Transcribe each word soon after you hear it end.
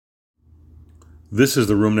This is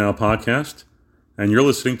the Room Now podcast, and you're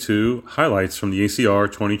listening to highlights from the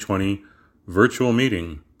ACR 2020 virtual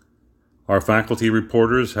meeting. Our faculty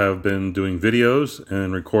reporters have been doing videos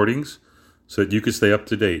and recordings so that you can stay up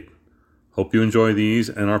to date. Hope you enjoy these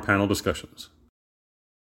and our panel discussions.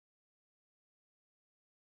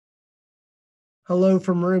 Hello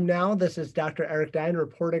from Room Now. This is Dr. Eric Dine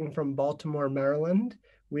reporting from Baltimore, Maryland.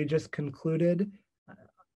 We just concluded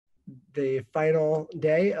the final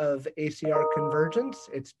day of ACR Convergence.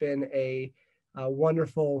 It's been a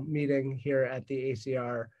wonderful meeting here at the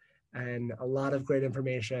ACR and a lot of great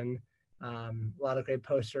information, a lot of great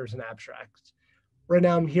posters and abstracts. Right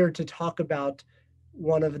now I'm here to talk about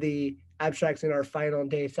one of the abstracts in our final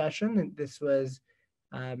day session. And this was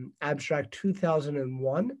abstract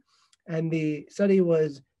 2001. And the study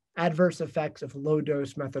was adverse effects of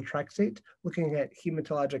low-dose methotrexate, looking at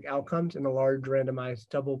hematologic outcomes in a large randomized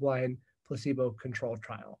double-blind placebo-controlled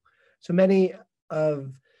trial. So many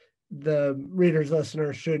of the readers,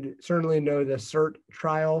 listeners should certainly know the CERT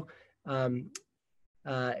trial.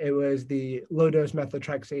 It was the low-dose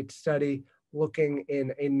methotrexate study looking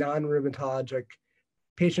in a non-rheumatologic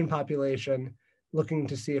patient population, looking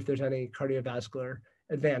to see if there's any cardiovascular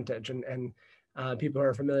advantage. And people who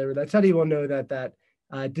are familiar with that study will know that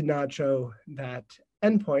did not show that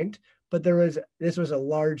endpoint, but this was a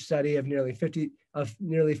large study of nearly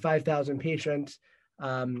 5,000 patients.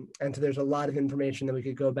 And so there's a lot of information that we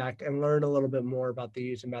could go back and learn a little bit more about the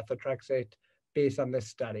use of methotrexate based on this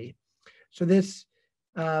study. So this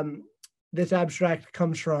abstract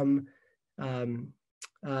comes from up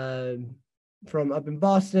in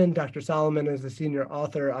Boston. Dr. Solomon is the senior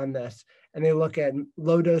author on this, and they look at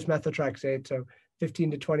low-dose methotrexate, so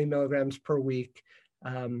 15 to 20 milligrams per week.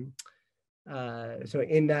 So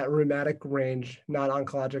in that rheumatic range, not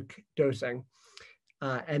oncologic dosing.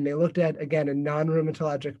 And they looked at, again, a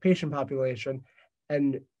non-rheumatologic patient population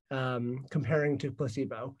and comparing to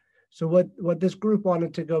placebo. So what this group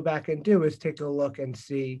wanted to go back and do is take a look and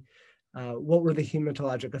see what were the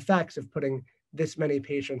hematologic effects of putting this many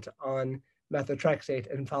patients on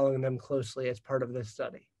methotrexate and following them closely as part of this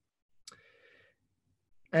study.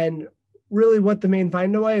 And really what the main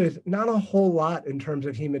finding was not a whole lot in terms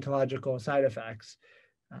of hematological side effects.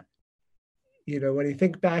 When you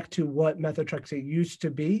think back to what methotrexate used to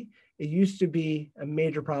be, it used to be a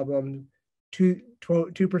major problem.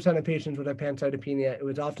 2% of patients would have pancytopenia. It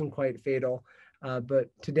was often quite fatal, but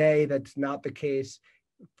today that's not the case.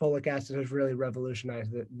 Folic acid has really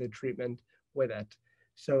revolutionized the treatment with it.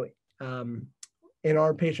 So in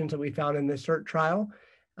our patients that we found in this CERT trial,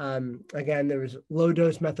 again, there was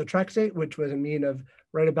low-dose methotrexate, which was a mean of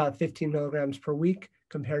right about 15 milligrams per week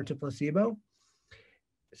compared to placebo.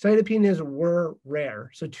 Cytopenias were rare.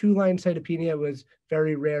 So two-line cytopenia was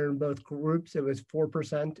very rare in both groups. It was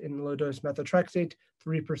 4% in low-dose methotrexate,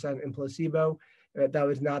 3% in placebo. That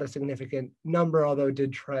was not a significant number, although it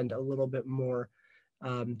did trend a little bit more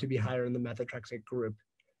to be higher in the methotrexate group.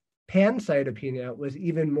 Pancytopenia was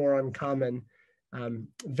even more uncommon.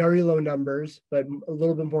 Very low numbers, but a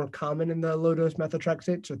little bit more common in the low-dose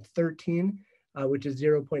methotrexate, so 13, which is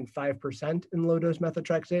 0.5% in low-dose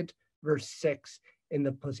methotrexate, versus 6 in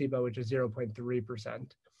the placebo, which is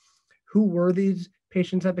 0.3%. Who were these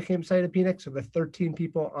patients that became cytopenic? So the 13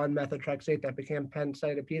 people on methotrexate that became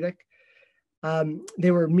pancytopenic,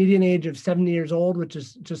 they were median age of 70 years old, which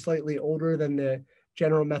is just slightly older than the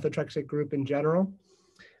general methotrexate group in general.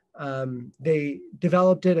 They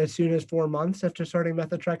developed it as soon as 4 months after starting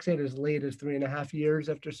methotrexate, as late as 3.5 years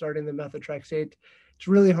after starting the methotrexate. It's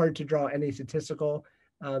really hard to draw any statistical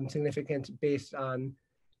significance based on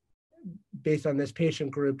this patient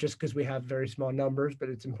group, just because we have very small numbers, but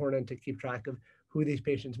it's important to keep track of who these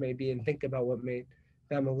patients may be and think about what made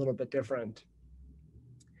them a little bit different.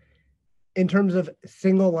 In terms of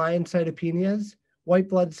single-line cytopenias, white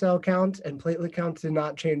blood cell counts and platelet counts did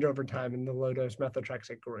not change over time in the low-dose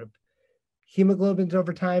methotrexate group. Hemoglobins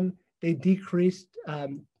over time, they decreased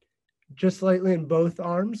just slightly in both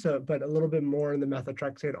arms, but a little bit more in the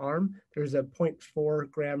methotrexate arm. There's a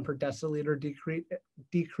 0.4 gram per deciliter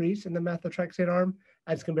decrease in the methotrexate arm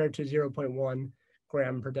as compared to 0.1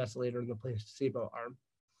 gram per deciliter in the placebo arm.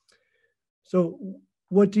 So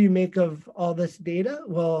what do you make of all this data?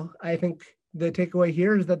 Well, I think the takeaway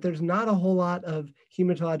here is that there's not a whole lot of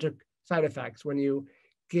hematologic side effects when you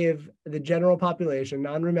give the general population,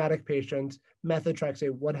 non-rheumatic patients,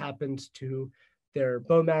 methotrexate. What happens to their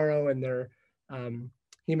bone marrow and their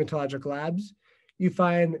hematologic labs? You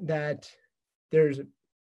find that there's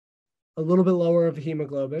a little bit lower of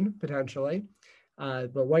hemoglobin potentially,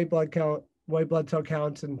 but white blood cell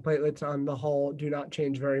counts and platelets on the whole do not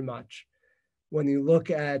change very much. When you look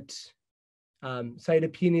at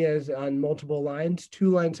Cytopenias on multiple lines,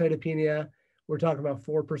 2-line cytopenia, we're talking about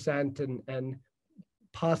 4% and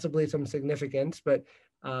possibly some significance, but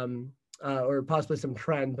or possibly some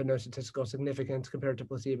trend, but no statistical significance compared to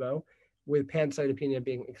placebo, with pancytopenia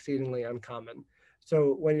being exceedingly uncommon.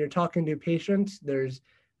 So when you're talking to patients, there's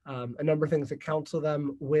a number of things to counsel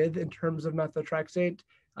them with in terms of methotrexate,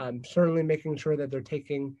 certainly making sure that they're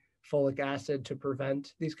taking folic acid to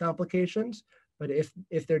prevent these complications. But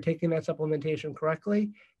if they're taking that supplementation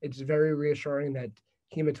correctly, it's very reassuring that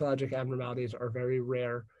hematologic abnormalities are very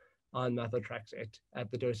rare on methotrexate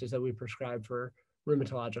at the doses that we prescribe for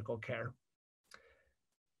rheumatological care.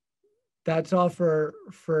 That's all for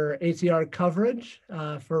ACR coverage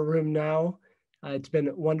for RheumNow. It's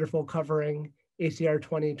been wonderful covering ACR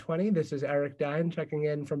 2020. This is Eric Dine checking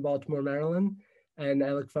in from Baltimore, Maryland, and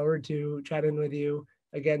I look forward to chatting with you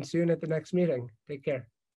again soon at the next meeting. Take care.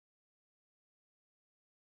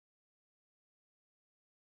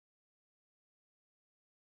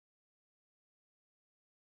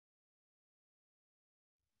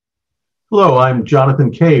 Hello, I'm Jonathan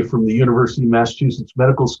Kay from the University of Massachusetts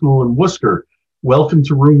Medical School in Worcester. Welcome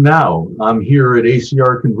to RheumNow. I'm here at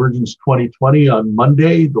ACR Convergence 2020 on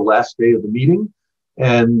Monday, the last day of the meeting,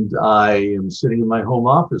 and I am sitting in my home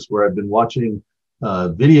office where I've been watching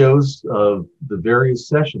videos of the various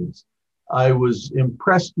sessions. I was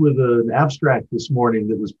impressed with an abstract this morning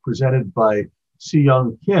that was presented by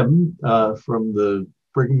Si-Young Kim from the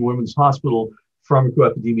Brigham and Women's Hospital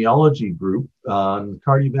Pharmacoepidemiology Group on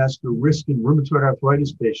cardiovascular risk in rheumatoid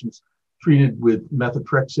arthritis patients treated with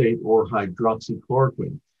methotrexate or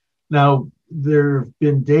hydroxychloroquine. Now, there have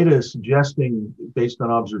been data suggesting, based on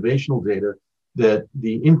observational data, that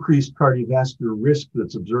the increased cardiovascular risk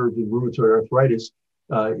that's observed in rheumatoid arthritis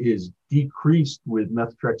is decreased with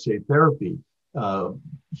methotrexate therapy.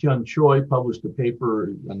 Hyun Choi published a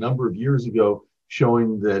paper a number of years ago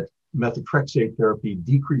showing that methotrexate therapy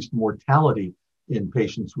decreased mortality in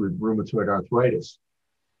patients with rheumatoid arthritis.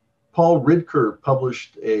 Paul Ridker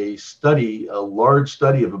published a large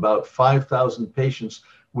study of about 5,000 patients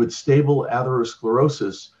with stable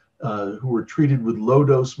atherosclerosis who were treated with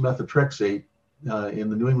low-dose methotrexate in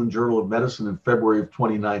the New England Journal of Medicine in February of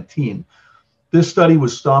 2019. This study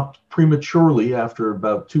was stopped prematurely after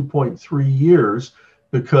about 2.3 years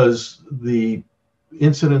because the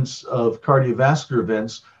incidence of cardiovascular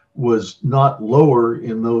events was not lower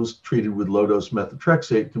in those treated with low-dose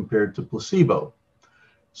methotrexate compared to placebo.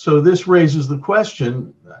 So this raises the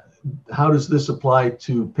question, how does this apply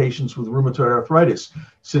to patients with rheumatoid arthritis?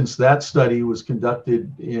 Since that study was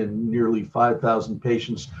conducted in nearly 5,000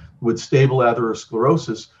 patients with stable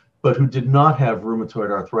atherosclerosis, but who did not have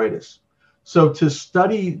rheumatoid arthritis. So to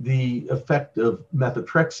study the effect of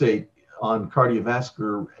methotrexate on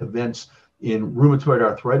cardiovascular events in rheumatoid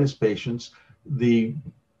arthritis patients, the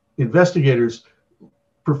investigators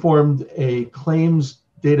performed a claims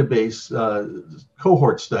database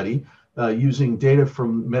cohort study using data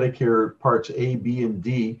from Medicare Parts A, B, and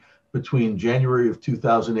D between January of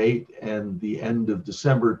 2008 and the end of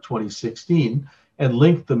December 2016, and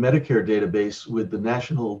linked the Medicare database with the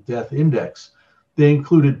National Death Index. They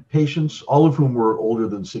included patients, all of whom were older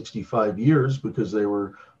than 65 years because they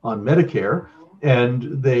were on Medicare,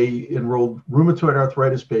 and they enrolled rheumatoid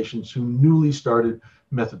arthritis patients who newly started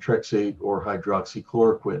methotrexate or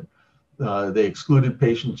hydroxychloroquine. They excluded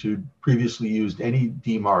patients who'd previously used any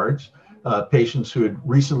DMARDs, patients who had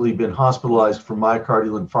recently been hospitalized for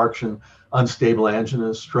myocardial infarction, unstable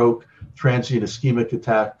angina, stroke, transient ischemic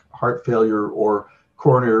attack, heart failure, or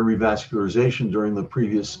coronary revascularization during the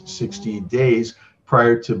previous 60 days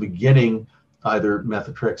prior to beginning either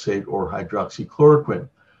methotrexate or hydroxychloroquine.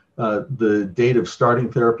 The date of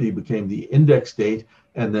starting therapy became the index date,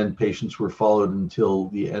 and then patients were followed until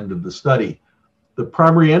the end of the study. The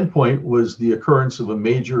primary endpoint was the occurrence of a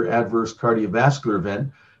major adverse cardiovascular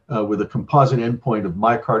event with a composite endpoint of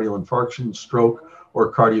myocardial infarction, stroke,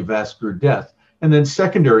 or cardiovascular death. And then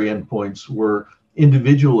secondary endpoints were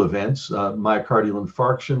individual events, myocardial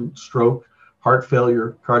infarction, stroke, heart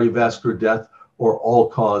failure, cardiovascular death, or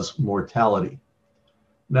all-cause mortality.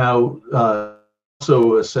 Now,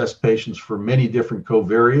 also assessed patients for many different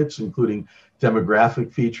covariates, including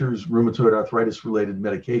demographic features, rheumatoid arthritis-related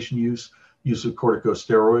medication use of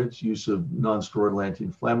corticosteroids, use of non-steroidal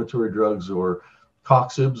anti-inflammatory drugs, or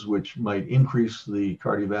COXIBs, which might increase the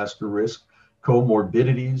cardiovascular risk,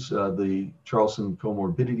 comorbidities, the Charlson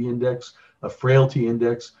Comorbidity Index, a frailty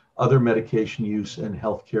index, other medication use, and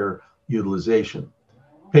healthcare utilization.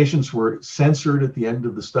 Patients were censored at the end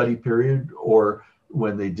of the study period or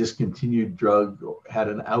when they discontinued drug, had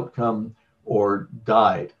an outcome, or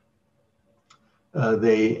died.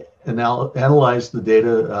 They analyzed the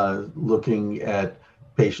data looking at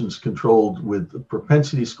patients controlled with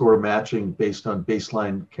propensity score matching based on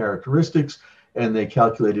baseline characteristics, and they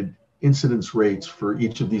calculated incidence rates for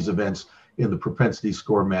each of these events in the propensity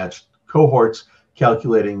score matched cohorts,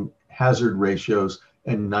 calculating hazard ratios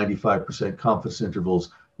and 95% confidence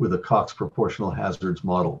intervals with a Cox proportional hazards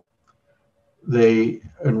model. They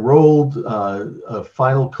enrolled a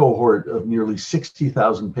final cohort of nearly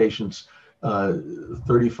 60,000 patients,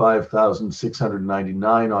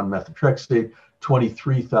 35,699 on methotrexate,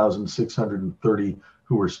 23,630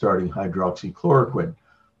 who were starting hydroxychloroquine.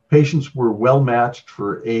 Patients were well matched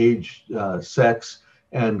for age, sex,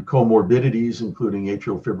 and comorbidities, including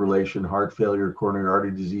atrial fibrillation, heart failure, coronary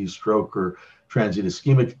artery disease, stroke, or transient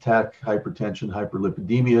ischemic attack, hypertension,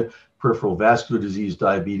 hyperlipidemia, peripheral vascular disease,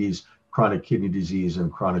 diabetes, chronic kidney disease,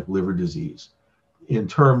 and chronic liver disease. In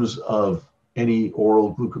terms of any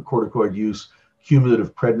oral glucocorticoid use,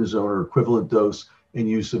 cumulative prednisone or equivalent dose, and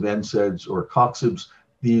use of NSAIDs or COXIBs,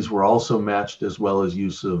 these were also matched, as well as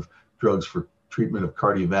use of drugs for treatment of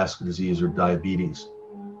cardiovascular disease or diabetes.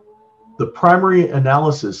 The primary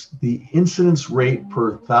analysis, the incidence rate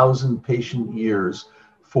per 1,000 patient years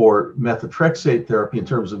for methotrexate therapy in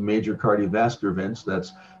terms of major cardiovascular events,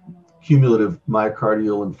 that's cumulative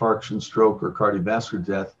myocardial infarction, stroke, or cardiovascular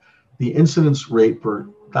death, the incidence rate per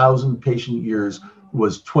 1,000 patient years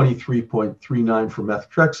was 23.39 for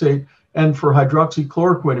methotrexate, and for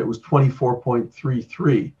hydroxychloroquine, it was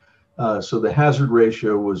 24.33. So the hazard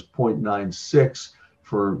ratio was 0.96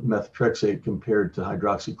 for methotrexate compared to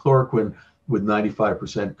hydroxychloroquine, with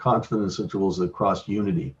 95% confidence intervals across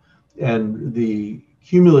unity. And the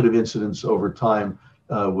cumulative incidence over time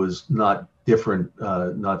was not different,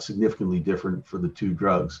 not significantly different for the two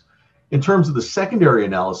drugs. In terms of the secondary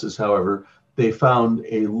analysis, however, they found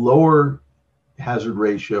a lower hazard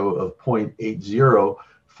ratio of 0.80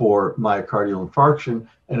 for myocardial infarction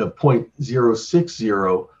and of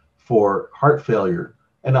 0.060 for heart failure,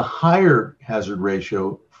 and a higher hazard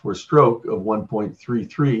ratio for stroke of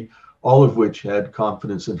 1.33, all of which had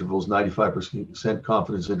confidence intervals, 95%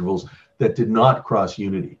 confidence intervals that did not cross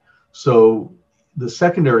unity. So the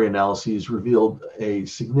secondary analyses revealed a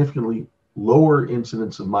significantly lower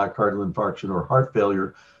incidence of myocardial infarction or heart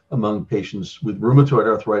failure among patients with rheumatoid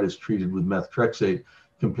arthritis treated with methotrexate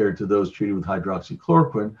compared to those treated with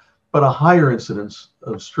hydroxychloroquine, but a higher incidence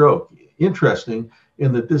of stroke. Interesting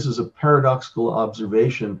in that this is a paradoxical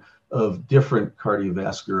observation of different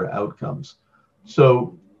cardiovascular outcomes.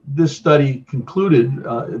 So this study concluded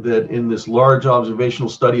that in this large observational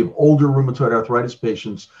study of older rheumatoid arthritis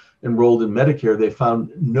patients enrolled in Medicare, they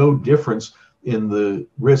found no difference in the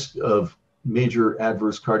risk of major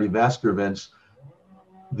adverse cardiovascular events,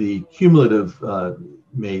 the cumulative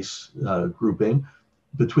MACE grouping,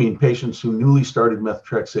 between patients who newly started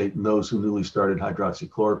methotrexate and those who newly started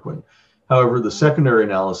hydroxychloroquine. However, the secondary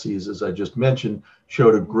analyses, as I just mentioned,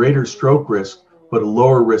 showed a greater stroke risk, but a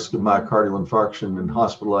lower risk of myocardial infarction and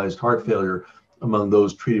hospitalized heart failure among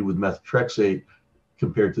those treated with methotrexate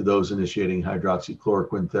compared to those initiating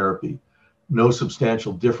hydroxychloroquine therapy. No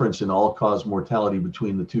substantial difference in all-cause mortality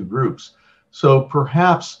between the two groups. So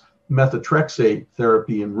perhaps methotrexate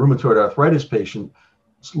therapy in rheumatoid arthritis patients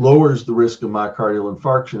lowers the risk of myocardial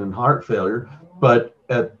infarction and heart failure, but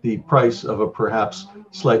at the price of a perhaps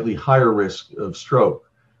slightly higher risk of stroke.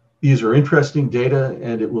 These are interesting data,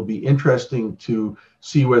 and it will be interesting to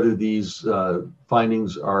see whether these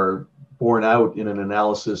findings are borne out in an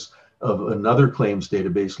analysis of another claims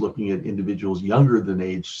database looking at individuals younger than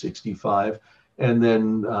age 65, and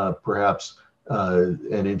then perhaps an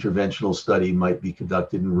interventional study might be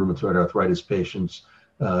conducted in rheumatoid arthritis patients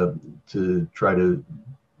to try to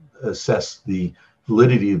assess the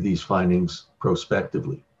validity of these findings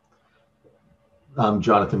prospectively. I'm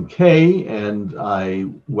Jonathan Kay, and I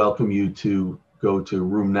welcome you to go to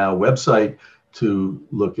RheumNow website to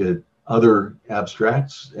look at other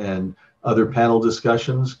abstracts and other panel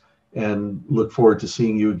discussions, and look forward to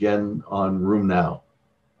seeing you again on RheumNow.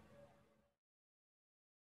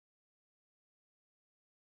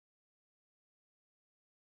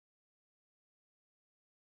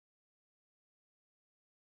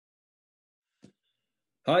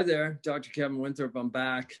 Hi there, Dr. Kevin Winthrop. I'm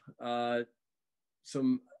back.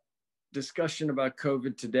 Some discussion about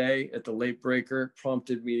COVID today at the Late Breaker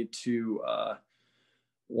prompted me to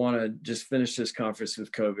want to just finish this conference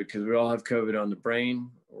with COVID, because we all have COVID on the brain.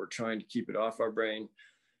 We're trying to keep it off our brain,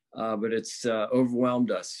 but it's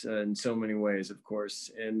overwhelmed us in so many ways, of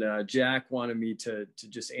course. And Jack wanted me to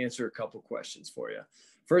just answer a couple questions for you.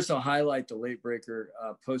 First, I'll highlight the Late Breaker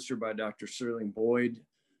poster by Dr. Sterling Boyd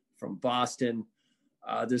from Boston.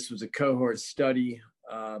 This was a cohort study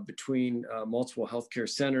between multiple healthcare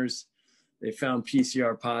centers. They found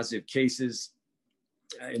PCR positive cases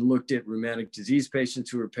and looked at rheumatic disease patients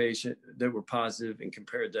who were positive and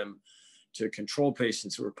compared them to control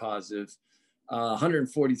patients who were positive.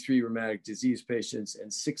 143 rheumatic disease patients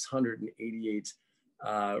and 688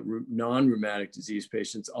 non-rheumatic disease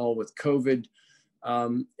patients, all with COVID.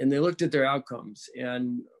 And they looked at their outcomes.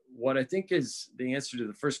 And what I think is the answer to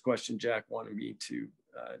the first question Jack wanted me to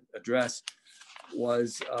address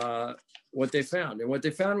was what they found. And what they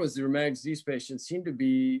found was the rheumatic disease patients seemed to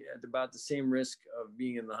be at about the same risk of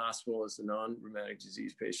being in the hospital as the non-rheumatic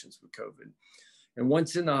disease patients with COVID. And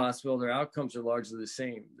once in the hospital, their outcomes are largely the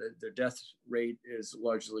same. Their death rate is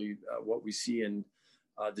largely what we see in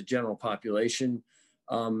the general population.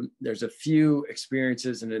 There's a few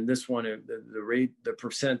experiences, and in this one, the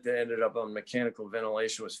percent that ended up on mechanical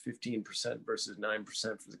ventilation was 15% versus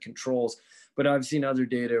 9% for the controls. But I've seen other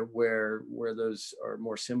data where those are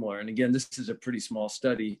more similar. And again, this is a pretty small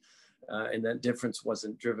study, and that difference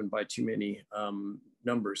wasn't driven by too many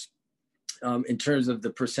numbers. In terms of the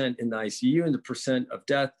percent in the ICU and the percent of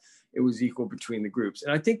death, it was equal between the groups.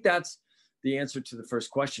 And I think that's the answer to the first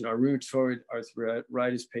question. Are rheumatoid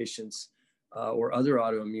arthritis patients or other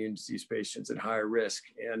autoimmune disease patients at higher risk?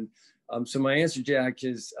 And so my answer, Jack,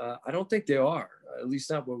 is I don't think they are, at least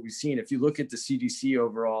not what we've seen. If you look at the CDC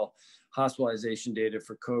overall hospitalization data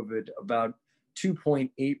for COVID, about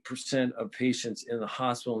 2.8% of patients in the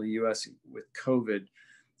hospital in the US with COVID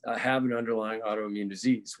have an underlying autoimmune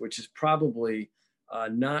disease, which is probably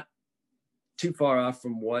not too far off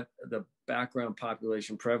from what the background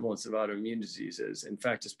population prevalence of autoimmune disease is. In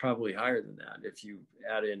fact, it's probably higher than that if you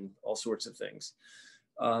add in all sorts of things.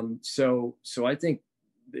 So I think,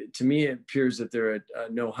 to me, it appears that they're at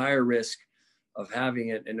no higher risk of having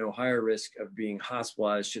it and no higher risk of being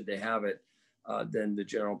hospitalized should they have it than the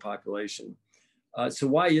general population. So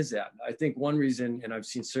why is that? I think one reason, and I've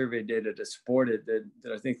seen survey data to support it,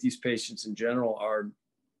 that I think these patients in general are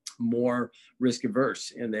more risk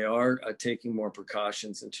averse, and they are taking more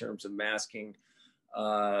precautions in terms of masking,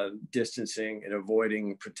 distancing, and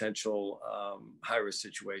avoiding potential high-risk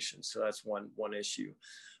situations. So that's one issue.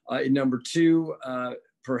 Number two,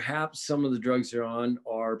 perhaps some of the drugs they're on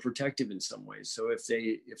are protective in some ways. So if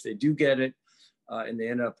they do get it and they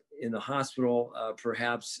end up in the hospital,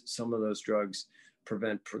 perhaps some of those drugs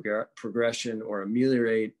prevent progression or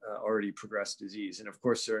ameliorate already progressed disease. And of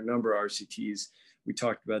course, there are a number of RCTs we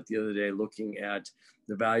talked about the other day looking at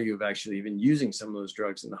the value of actually even using some of those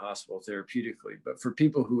drugs in the hospital therapeutically. But for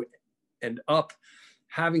people who end up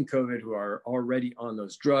having COVID who are already on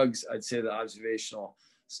those drugs, I'd say the observational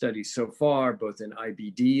studies so far, both in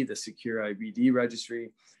IBD, the Secure IBD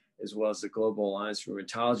registry, as well as the Global Alliance for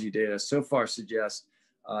Rheumatology data, so far suggest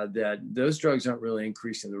that those drugs aren't really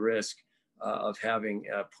increasing the risk of having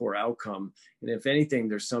a poor outcome. And if anything,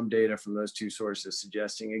 there's some data from those two sources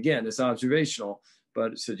suggesting, again, it's observational,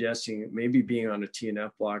 but suggesting maybe being on a TNF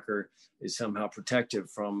blocker is somehow protective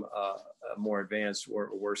from a more advanced or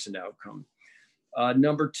worsened outcome.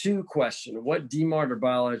 Number two question, what DMARD or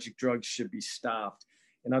biologic drugs should be stopped?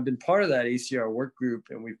 And I've been part of that ACR work group,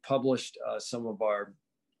 and we've published some of our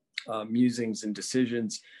musings and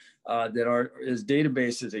decisions that are as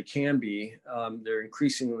database as they can be. They're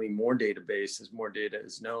increasingly more database as more data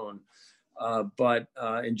is known. But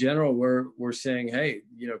in general, we're saying, hey,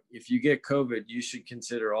 if you get COVID, you should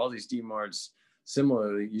consider all these DMARDs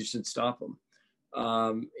similarly. You should stop them.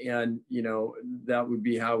 And that would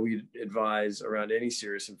be how we advise around any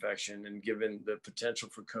serious infection. And given the potential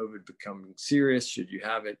for COVID becoming serious, should you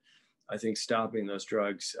have it, I think stopping those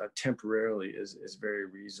drugs temporarily is very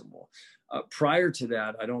reasonable. Prior to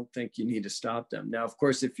that, I don't think you need to stop them. Now, of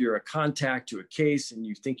course, if you're a contact to a case and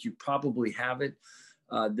you think you probably have it,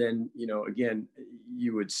 then, again,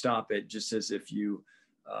 you would stop it just as if you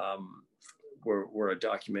were a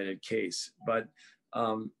documented case. But,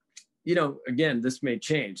 again, this may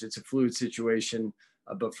change. It's a fluid situation.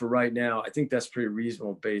 But for right now, I think that's pretty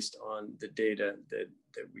reasonable based on the data that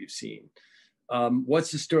we've seen.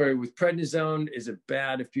 What's the story with prednisone? Is it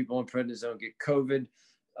bad if people on prednisone get COVID?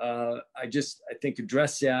 I think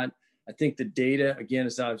address that. I think the data, again,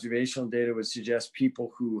 is observational data, would suggest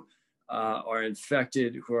people who are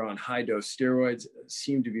infected, who are on high dose steroids,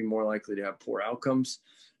 seem to be more likely to have poor outcomes.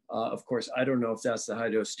 Of course, I don't know if that's the high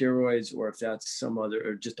dose steroids or if that's some other,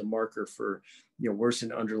 or just a marker for,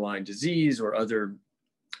 worsened underlying disease or other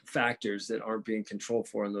factors that aren't being controlled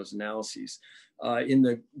for in those analyses. In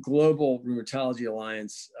the Global Rheumatology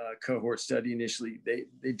Alliance cohort study initially,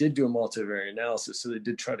 they did do a multivariate analysis. So they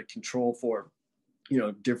did try to control for,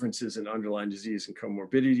 differences in underlying disease and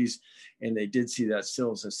comorbidities, and they did see that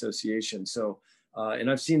still as an association. So And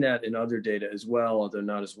I've seen that in other data as well, although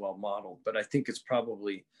not as well modeled, but I think it's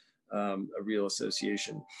probably a real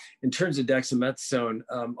association. In terms of dexamethasone,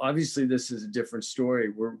 obviously this is a different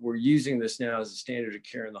story. We're using this now as a standard of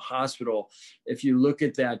care in the hospital. If you look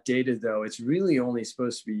at that data though, it's really only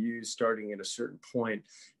supposed to be used starting at a certain point.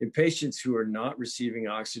 In patients who are not receiving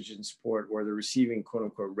oxygen support, or they're receiving quote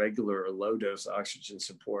unquote regular or low dose oxygen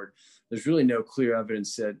support, there's really no clear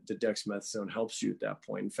evidence that the dexamethasone helps you at that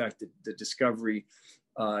point. In fact, the discovery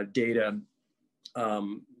data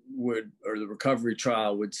or the recovery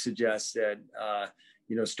trial would suggest that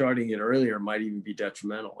starting it earlier might even be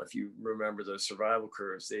detrimental. If you remember those survival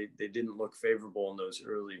curves, they didn't look favorable in those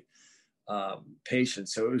early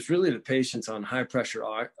patients. So it was really the patients on high pressure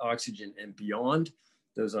oxygen and beyond,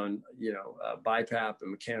 those on BiPAP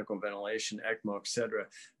and mechanical ventilation, ECMO, et cetera.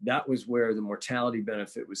 That was where the mortality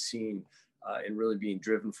benefit was seen and really being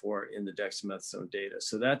driven for in the dexamethasone data.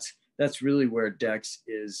 So that's really where Dex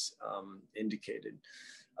is indicated.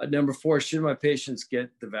 Number 4, should my patients get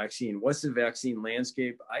the vaccine? What's the vaccine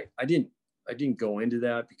landscape? I didn't go into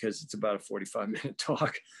that because it's about a 45-minute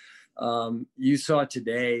talk. You saw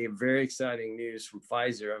today very exciting news from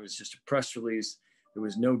Pfizer. It was just a press release. There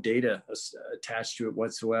was no data attached to it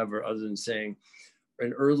whatsoever, other than saying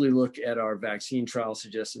an early look at our vaccine trial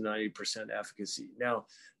suggests a 90% efficacy. Now,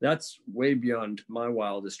 that's way beyond my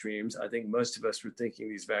wildest dreams. I think most of us were thinking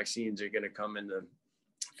these vaccines are going to come in the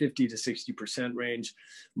 50 to 60% range,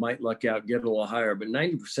 might luck out, get a little higher, but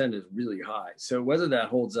 90% is really high. So whether that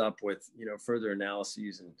holds up with further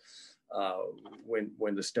analyses and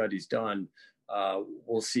when the study's done,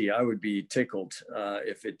 we'll see. I would be tickled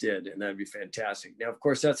if it did, and that'd be fantastic. Now, of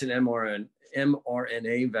course, that's an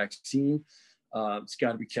mRNA vaccine. It's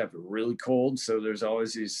got to be kept really cold. So there's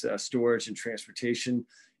always these storage and transportation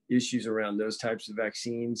issues around those types of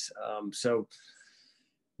vaccines. So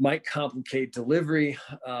might complicate delivery,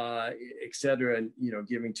 et cetera, and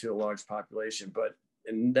giving to a large population. But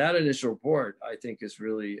in that initial report, I think is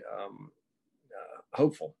really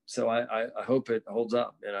hopeful. So I hope it holds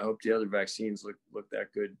up, and I hope the other vaccines look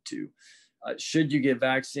that good too. Should you get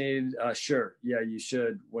vaccinated? Sure, yeah, you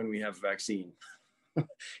should when we have a vaccine,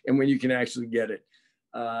 and when you can actually get it.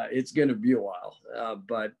 It's going to be a while,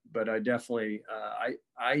 but I definitely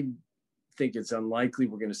I think it's unlikely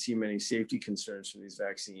we're going to see many safety concerns from these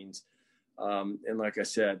vaccines. And like I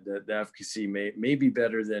said, the efficacy may be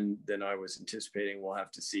better than I was anticipating. We'll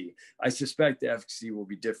have to see. I suspect the efficacy will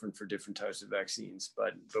be different for different types of vaccines,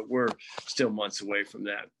 but we're still months away from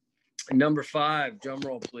that. Number 5, drum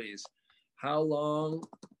roll, please. How long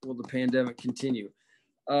will the pandemic continue?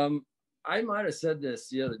 I might have said this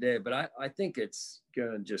the other day, but I think it's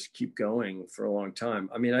going to just keep going for a long time.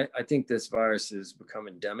 I mean, I think this virus has become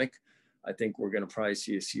endemic. I think we're going to probably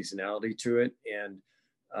see a seasonality to it, and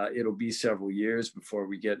it'll be several years before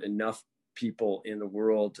we get enough people in the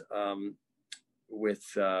world with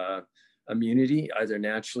immunity, either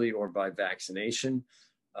naturally or by vaccination.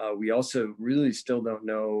 We also really still don't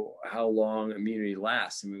know how long immunity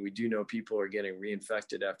lasts. I mean, we do know people are getting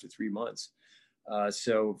reinfected after 3 months.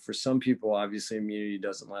 So for some people, obviously, immunity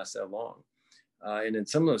doesn't last that long. And in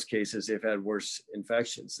some of those cases, they've had worse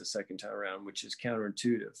infections the second time around, which is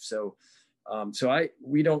counterintuitive. So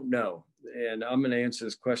we don't know. And I'm going to answer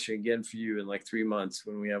this question again for you in like 3 months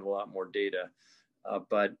when we have a lot more data.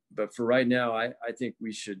 But for right now, I think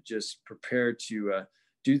we should just prepare to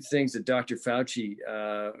do things that Dr. Fauci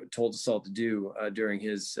told us all to do during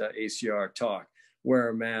his ACR talk: wear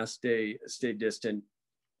a mask, stay distant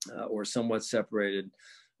or somewhat separated,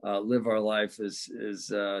 live our life as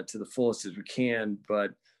to the fullest as we can,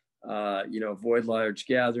 but avoid large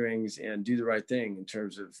gatherings and do the right thing in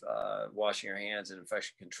terms of washing our hands and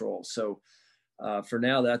infection control. So for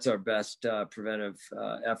now, that's our best preventive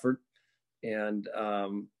effort. And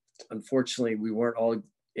unfortunately, we weren't all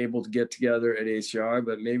able to get together at ACR,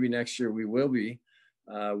 but maybe next year we will be.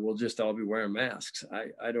 We'll just all be wearing masks.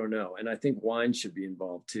 I don't know. And I think wine should be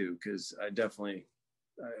involved too, because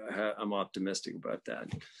I'm optimistic about that.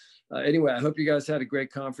 Anyway, I hope you guys had a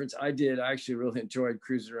great conference. I did. I actually really enjoyed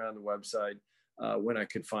cruising around the website when I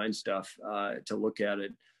could find stuff to look at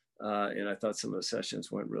it. And I thought some of the sessions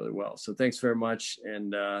went really well. So thanks very much,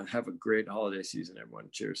 and have a great holiday season, everyone.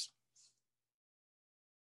 Cheers.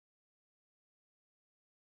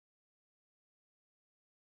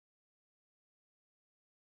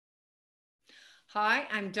 Hi,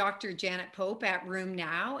 I'm Dr. Janet Pope at Room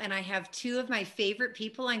Now, and I have two of my favorite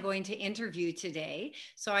people I'm going to interview today.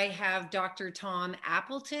 So I have Dr. Tom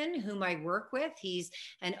Appleton, whom I work with. He's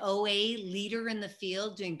an OA leader in the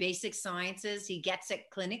field doing basic sciences. He gets it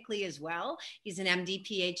clinically as well. He's an MD,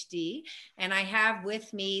 PhD. And I have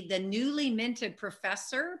with me the newly minted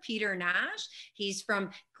professor, Peter Nash. He's from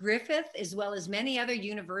Griffith, as well as many other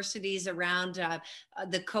universities around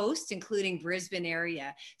the coast, including Brisbane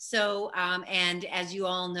area. So, and as you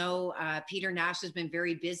all know, Peter Nash has been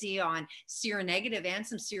very busy on seronegative and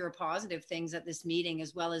some seropositive things at this meeting,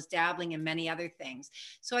 as well as dabbling in many other things.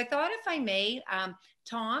 So I thought, if I may,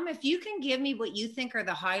 Tom, if you can give me what you think are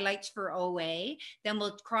the highlights for OA, then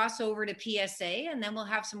we'll cross over to PSA and then we'll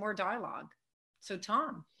have some more dialogue. So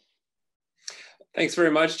Tom. Thanks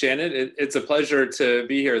very much, Janet. It's a pleasure to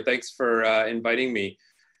be here. Thanks for inviting me.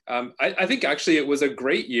 I think actually it was a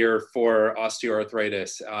great year for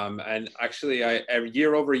osteoarthritis. And actually,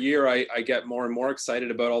 year over year, I get more and more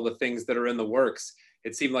excited about all the things that are in the works.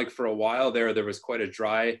 It seemed like for a while there was quite a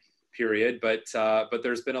dry period, but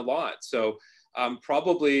there's been a lot. So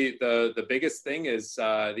probably the biggest thing is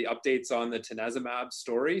the updates on the tanezumab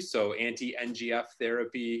story. So anti-NGF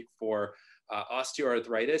therapy for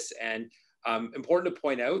osteoarthritis. And important to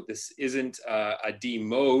point out, this isn't a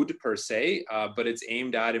D-mode per se, but it's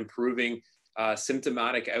aimed at improving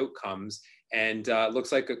symptomatic outcomes, and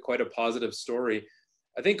looks like quite a positive story.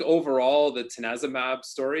 I think overall, the tanezumab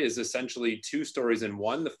story is essentially two stories in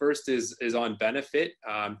one. The first is on benefit.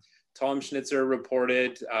 Tom Schnitzer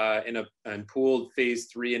reported in pooled phase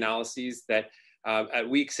 3 analyses that at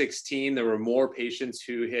week 16, there were more patients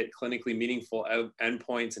who hit clinically meaningful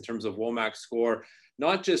endpoints in terms of WOMAC score,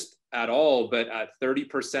 not just at all, but at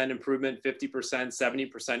 30% improvement, 50%,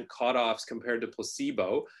 70% cutoffs compared to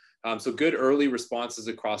placebo. So good early responses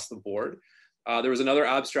across the board. There was another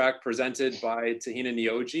abstract presented by Tahina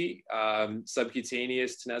Nioji,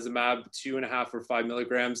 subcutaneous tanezumab, 2.5 or 5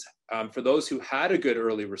 milligrams. For those who had a good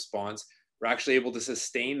early response, we're actually able to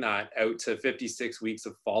sustain that out to 56 weeks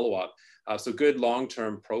of follow-up. So good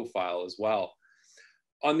long-term profile as well.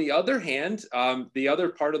 On the other hand, the other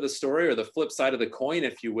part of the story, or the flip side of the coin,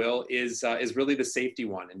 if you will, is really the safety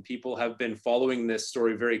one. And people have been following this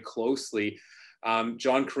story very closely.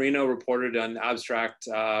 John Carino reported on abstract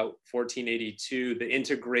 1482, the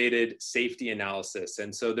integrated safety analysis.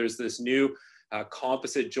 And so there's this new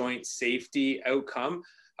composite joint safety outcome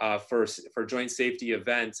for joint safety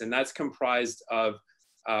events. And that's comprised of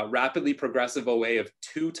rapidly progressive OA of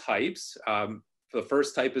two types. The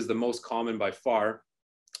first type is the most common by far,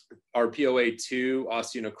 RPOA2,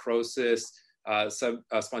 osteonecrosis,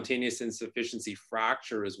 spontaneous insufficiency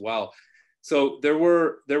fracture as well. So there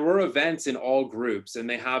were events in all groups, and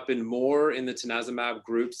they happened more in the tanezumab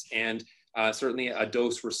groups, and certainly a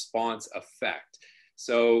dose response effect.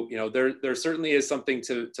 So, you know, there certainly is something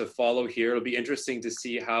to follow here. It'll be interesting to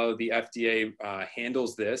see how the FDA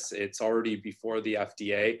handles this. It's already before the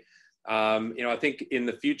FDA. You know, I think in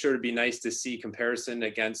the future, it'd be nice to see comparison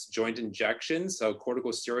against joint injections, so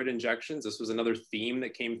corticosteroid injections. This was another theme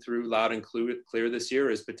that came through loud and clear this year,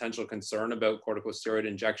 is potential concern about corticosteroid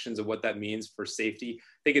injections and what that means for safety.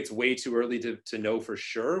 I think it's way too early to know for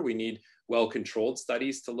sure. We need well-controlled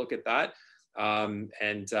studies to look at that.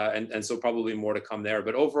 And so probably more to come there.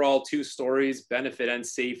 But overall, two stories, benefit and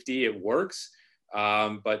safety, it works,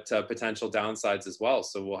 but potential downsides as well.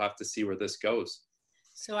 So we'll have to see where this goes.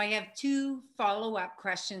 So I have two follow-up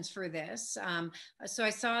questions for this. So I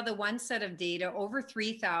saw the one set of data, over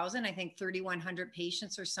 3,000, I think 3,100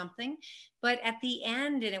 patients or something. But at the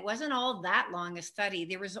end, and it wasn't all that long a study,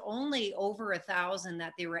 there was only over 1,000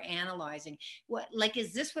 that they were analyzing. What, like,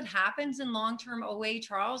 is this what happens in long-term OA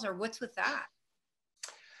trials, or what's with that?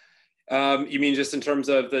 You mean just in terms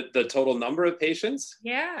of the total number of patients?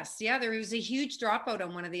 Yes. Yeah, there was a huge dropout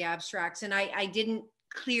on one of the abstracts, and I didn't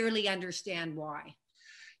clearly understand why.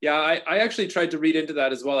 Yeah, I actually tried to read into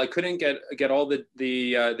that as well. I couldn't get all the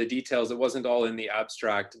details. It wasn't all in the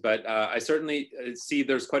abstract, but I certainly see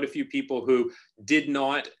there's quite a few people who did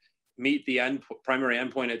not meet the primary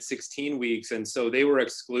endpoint at 16 weeks, and so they were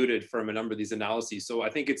excluded from a number of these analyses. So I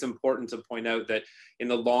think it's important to point out that in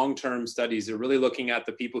the long-term studies, you're really looking at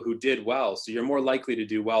the people who did well. So you're more likely to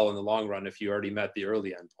do well in the long run if you already met the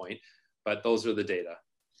early endpoint. But those are the data.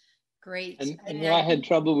 Great. And I had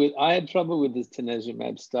trouble with this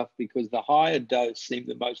tanezumab stuff because the higher dose seemed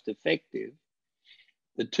the most effective.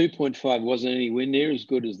 The 2.5 wasn't anywhere near as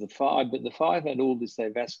good as the 5, but the 5 had all this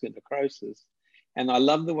avascular necrosis. And I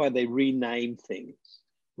love the way they rename things.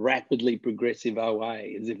 Rapidly progressive OA,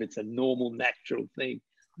 as if it's a normal, natural thing.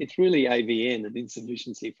 It's really AVN and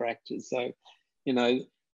insufficiency fractures. So, you know,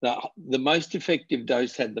 the most effective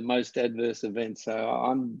dose had the most adverse events. So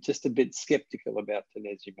I'm just a bit skeptical about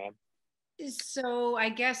tanezumab. So I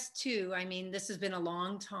guess too, I mean, this has been a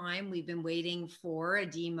long time. We've been waiting for a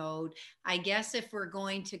DMOAD. I guess if we're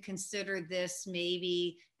going to consider this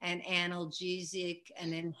maybe an analgesic,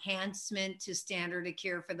 an enhancement to standard of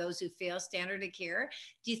care for those who fail standard of care,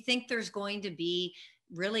 do you think there's going to be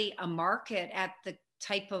really a market at the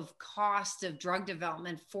type of cost of drug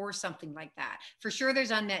development for something like that? For sure there's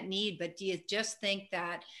unmet need, but do you just think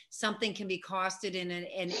that something can be costed in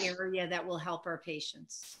an area that will help our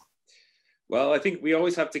patients? Well, I think we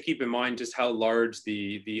always have to keep in mind just how large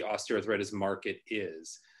the osteoarthritis market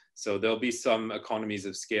is. So there'll be some economies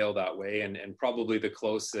of scale that way, and probably the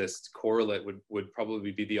closest correlate would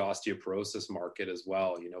probably be the osteoporosis market as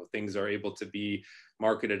well. You know, things are able to be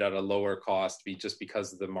marketed at a lower cost just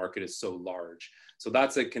because the market is so large. So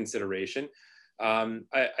that's a consideration.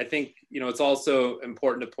 I think, you know, it's also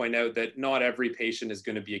important to point out that not every patient is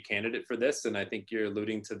going to be a candidate for this, and I think you're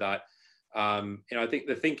alluding to that. You know, I think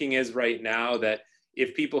the thinking is right now that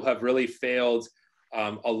if people have really failed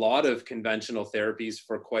a lot of conventional therapies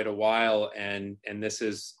for quite a while, and this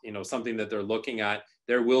is, you know, something that they're looking at,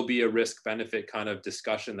 there will be a risk benefit kind of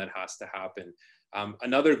discussion that has to happen.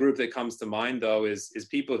 Another group that comes to mind, though, is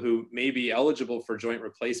people who may be eligible for joint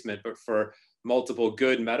replacement, but for multiple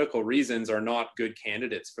good medical reasons are not good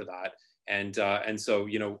candidates for that. And so,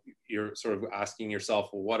 you know, you're sort of asking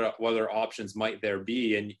yourself, well, what other options might there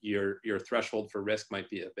be? And your threshold for risk might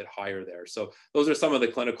be a bit higher there. So those are some of the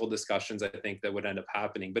clinical discussions I think that would end up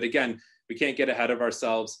happening. But again, we can't get ahead of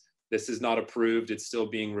ourselves. This is not approved. It's still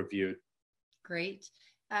being reviewed. Great.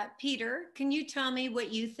 Peter, can you tell me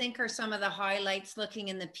what you think are some of the highlights looking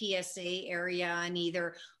in the PSA area and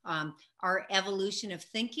either our evolution of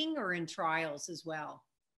thinking or in trials as well?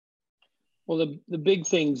 Well, the big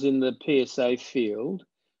things in the PSA field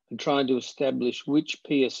are trying to establish which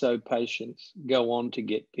PSO patients go on to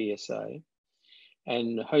get PSA.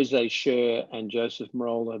 And Jose Scher and Joseph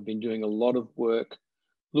Merola have been doing a lot of work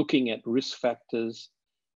looking at risk factors,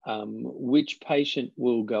 which patient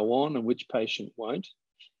will go on and which patient won't.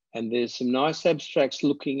 And there's some nice abstracts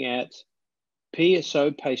looking at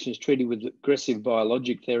PSO patients treated with aggressive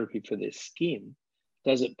biologic therapy for their skin.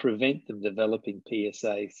 Does it prevent them developing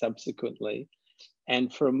PSA subsequently?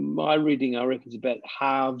 And from my reading, I reckon it's about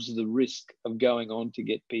halves the risk of going on to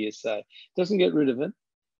get PSA. It doesn't get rid of it,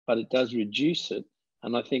 but it does reduce it.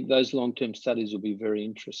 And I think those long-term studies will be very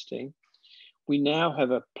interesting. We now have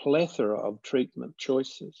a plethora of treatment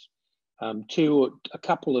choices. A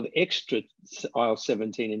couple of extra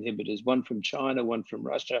IL-17 inhibitors, one from China, one from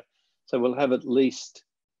Russia. So we'll have at least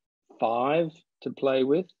 5 to play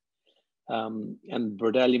with. And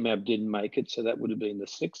brodalumab didn't make it, so that would have been the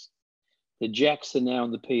 6th. The JAKs are now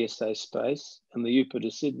in the PSA space, and the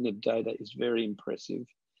upadacitinib data is very impressive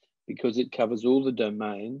because it covers all the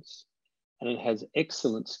domains and it has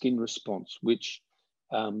excellent skin response, which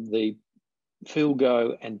the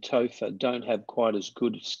Filgo and Tofa don't have quite as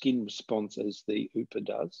good skin response as the UPA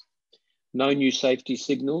does. No new safety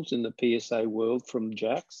signals in the PSA world from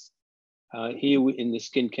JAKs. Here in the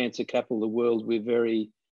Skin Cancer Capital of the world, we're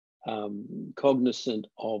very cognizant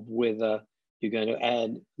of whether you're going to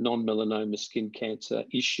add non-melanoma skin cancer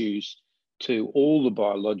issues to all the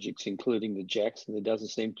biologics, including the JAKs, and there doesn't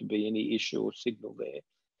seem to be any issue or signal there.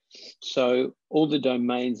 So all the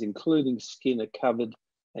domains, including skin, are covered,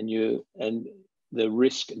 and the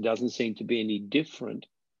risk doesn't seem to be any different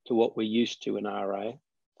to what we're used to in RA.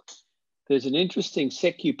 There's an interesting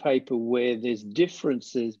SECU paper where there's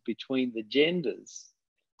differences between the genders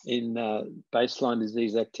in baseline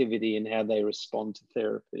disease activity and how they respond to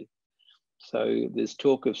therapy. So there's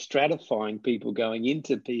talk of stratifying people going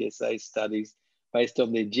into PSA studies based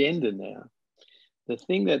on their gender now. The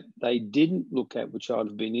thing that they didn't look at, which I'd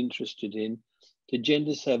have been interested in, do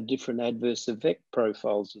genders have different adverse effect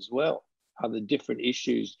profiles as well? Are there different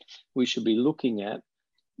issues we should be looking at?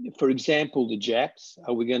 For example, the JAKs,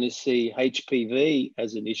 are we going to see HPV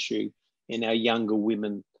as an issue in our younger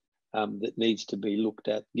women that needs to be looked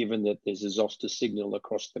at, given that there's a zoster signal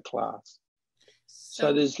across the class?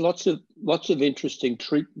 So there's lots of interesting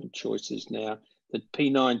treatment choices now. The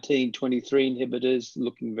P19, 23 inhibitors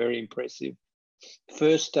looking very impressive.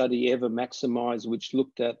 First study ever maximized, which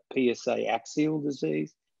looked at PSA axial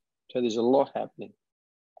disease. So there's a lot happening.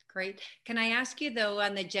 Great. Can I ask you though,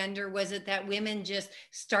 on the gender, was it that women just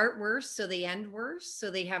start worse, so they end worse,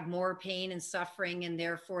 so they have more pain and suffering, and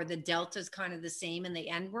therefore the delta is kind of the same and they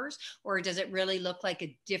end worse? Or does it really look like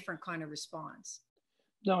a different kind of response?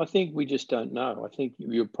 No, I think we just don't know. I think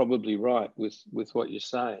you're probably right with what you're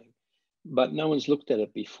saying, but no one's looked at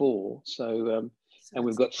it before. So And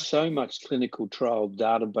we've got so much clinical trial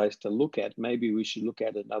database to look at. Maybe we should look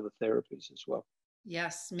at other therapies as well.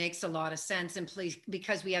 Yes, makes a lot of sense. And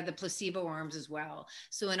because we have the placebo arms as well.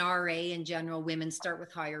 So in RA in general, women start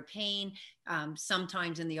with higher pain,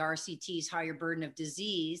 sometimes in the RCTs, higher burden of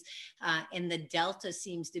disease, and the delta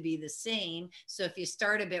seems to be the same. So if you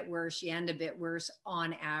start a bit worse, you end a bit worse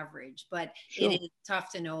on average. But Sure. It is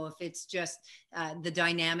tough to know if it's just the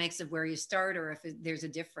dynamics of where you start or if there's a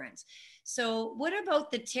difference. So what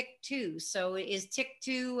about the TIC2? So is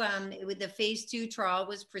TIC2, with the phase 2 trial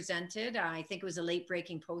was presented, I think it was a late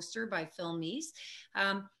breaking poster by Phil Meese.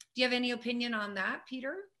 Do you have any opinion on that,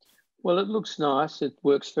 Peter? Well, it looks nice. It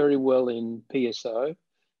works very well in PSO.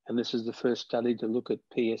 And this is the first study to look at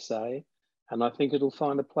PSA. And I think it'll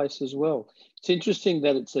find a place as well. It's interesting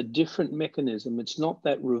that it's a different mechanism. It's not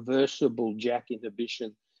that reversible JAK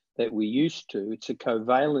inhibition that we used to. It's a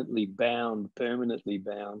covalently bound, permanently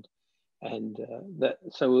bound. And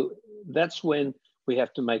so that's when we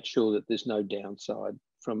have to make sure that there's no downside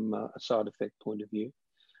from a side effect point of view.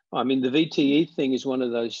 I mean, the VTE thing is one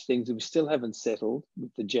of those things that we still haven't settled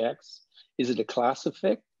with the JAKs. Is it a class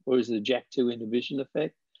effect or is it a JAK2 inhibition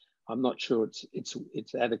effect? I'm not sure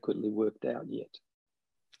it's adequately worked out yet.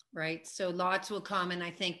 Right. So lots will come. And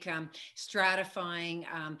I think stratifying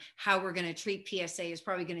how we're going to treat PSA is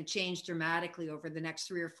probably going to change dramatically over the next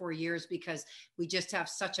 3 or 4 years because we just have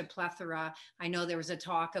such a plethora. I know there was a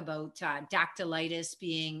talk about dactylitis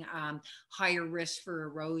being higher risk for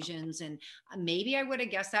erosions. And maybe I would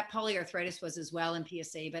have guessed that polyarthritis was as well in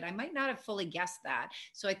PSA, but I might not have fully guessed that.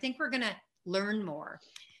 So I think we're going to learn more.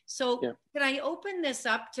 So yeah. Can I open this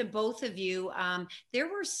up to both of you? There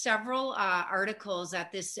were several articles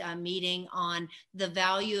at this meeting on the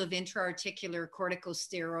value of intra-articular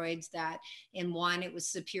corticosteroids, that in one, it was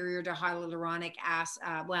superior to hyaluronic acid.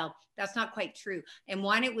 Well, that's not quite true. In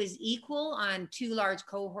one, it was equal on 2 large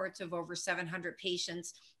cohorts of over 700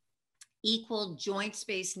 patients, equal joint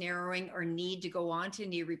space narrowing or need to go on to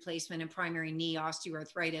knee replacement and primary knee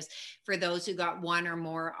osteoarthritis for those who got 1 or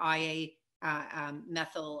more IA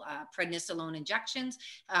methylprednisolone injections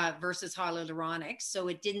versus hyaluronics. So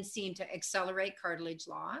it didn't seem to accelerate cartilage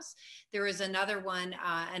loss. There was another one,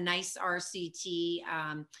 a nice RCT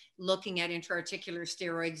looking at intra-articular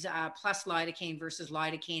steroids plus lidocaine versus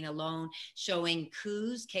lidocaine alone, showing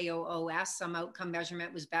KOOS, K-O-O-S, some outcome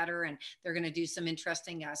measurement was better. And they're going to do some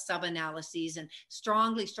interesting sub-analyses, and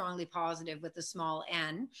strongly, strongly positive with a small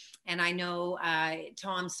n. And I know,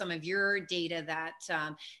 Tom, some of your data that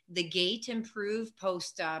the gait improved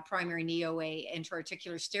post primary knee OA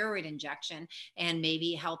intra-articular steroid injection and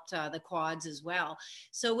maybe helped the quads as well.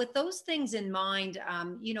 So with those things in mind,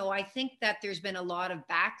 you know, I think that there's been a lot of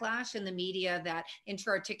backlash in the media that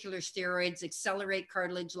intra-articular steroids accelerate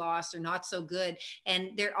cartilage loss, or not so good.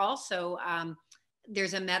 And there also,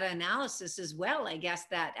 there's a meta-analysis as well, I guess,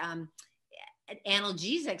 that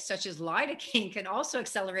analgesics such as lidocaine can also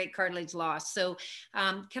accelerate cartilage loss. So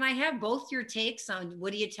can I have both your takes on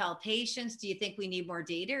what do you tell patients? Do you think we need more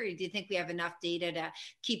data, or do you think we have enough data to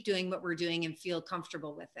keep doing what we're doing and feel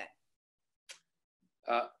comfortable with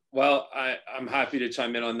it? Well, I'm happy to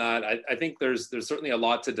chime in on that. I think there's certainly a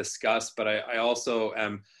lot to discuss, but I also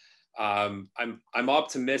am I'm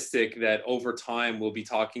optimistic that over time we'll be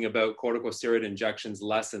talking about corticosteroid injections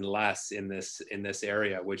less and less in this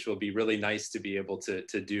area, which will be really nice to be able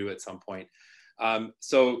to do at some point.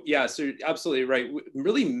 So yeah, so you're absolutely right.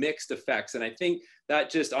 Really mixed effects, and I think that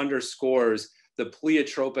just underscores the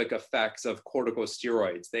pleiotropic effects of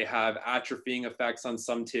corticosteroids. They have atrophying effects on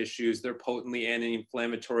some tissues. They're potently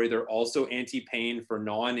anti-inflammatory. They're also anti-pain for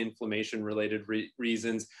non-inflammation related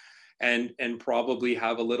reasons. And probably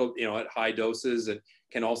have a little, you know, at high doses, and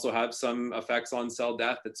can also have some effects on cell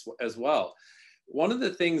death as well. One of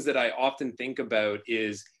the things that I often think about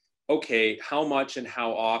is, okay, how much and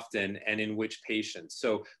how often and in which patients?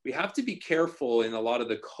 So we have to be careful in a lot of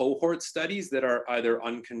the cohort studies that are either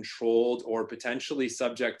uncontrolled or potentially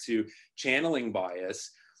subject to channeling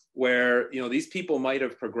bias, where, you know, these people might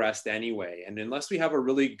have progressed anyway. And unless we have a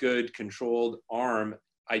really good controlled arm,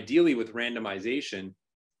 ideally with randomization,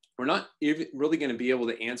 we're not really going to be able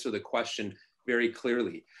to answer the question very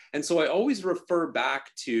clearly. And so I always refer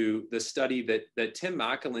back to the study that Tim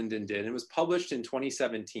McAlinden did, and it was published in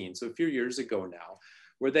 2017, so a few years ago now,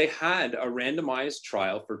 where they had a randomized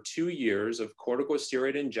trial for 2 years of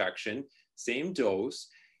corticosteroid injection, same dose,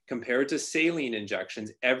 compared to saline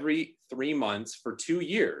injections every 3 months for 2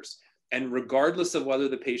 years. And regardless of whether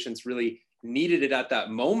the patients really needed it at that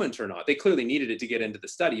moment or not. They clearly needed it to get into the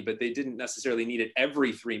study, but they didn't necessarily need it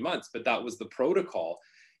every 3 months, but that was the protocol.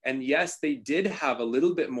 And yes, they did have a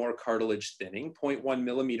little bit more cartilage thinning, 0.1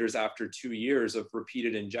 millimeters after 2 years of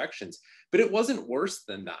repeated injections, but it wasn't worse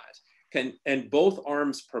than that. And both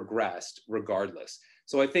arms progressed regardless.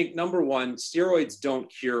 So I think number one, steroids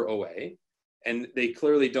don't cure OA, and they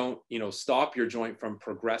clearly don't, stop your joint from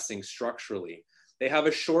progressing structurally. They have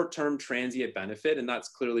a short-term transient benefit, and that's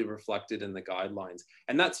clearly reflected in the guidelines.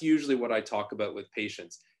 And that's usually what I talk about with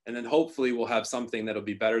patients. And then hopefully we'll have something that'll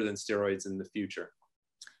be better than steroids in the future.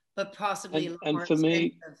 But possibly a little more for me,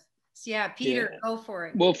 expensive. Yeah, Peter, go for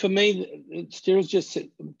it. Well, for me, steroids just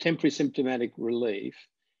temporary symptomatic relief.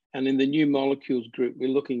 And in the new molecules group, we're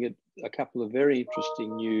looking at a couple of very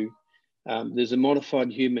interesting new, there's a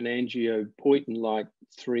modified human angiopoietin-like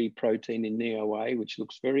 3 protein in NeoA, which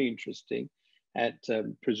looks very interesting at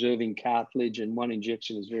preserving cartilage, and one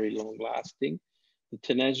injection is very long lasting. The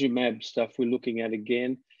tanezumab stuff we're looking at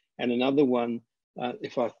again, and another one,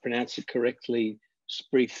 if I pronounce it correctly,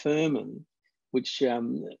 sprifermin, which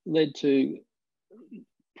led to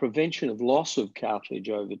prevention of loss of cartilage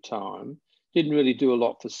over time. Didn't really do a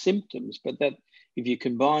lot for symptoms, but that if you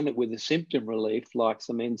combine it with a symptom relief, like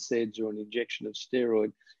some NSAIDs or an injection of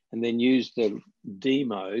steroid, and then use the D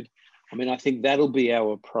mode, I think that'll be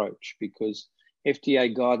our approach, because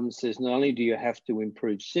FDA guidance says not only do you have to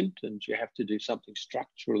improve symptoms, you have to do something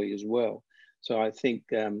structurally as well. So I think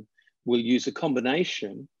we'll use a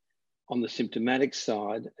combination on the symptomatic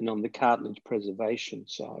side and on the cartilage preservation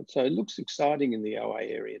side. So it looks exciting in the OA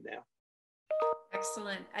area now.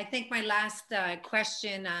 Excellent. I think my last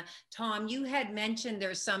question, Tom, you had mentioned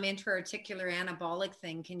there's some intra-articular anabolic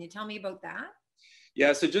thing. Can you tell me about that?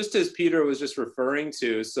 Yeah, so just as Peter was just referring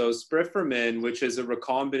to, so sprifermin, which is a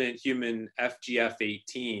recombinant human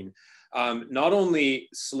FGF18, not only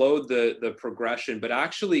slowed the progression, but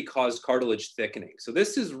actually caused cartilage thickening. So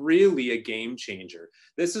this is really a game changer.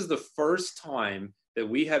 This is the first time that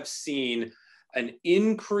we have seen an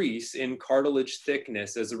increase in cartilage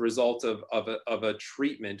thickness as a result of a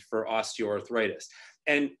treatment for osteoarthritis.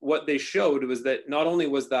 And what they showed was that not only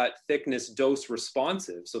was that thickness dose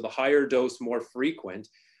responsive, so the higher dose, more frequent,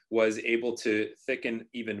 was able to thicken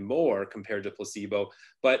even more compared to placebo,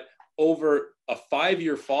 but over a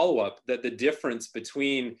 5-year follow-up, that the difference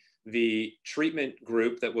between the treatment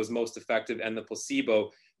group that was most effective and the placebo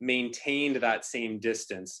maintained that same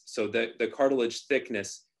distance, so that the cartilage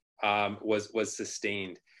thickness was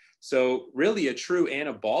sustained. So really a true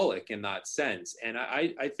anabolic in that sense. And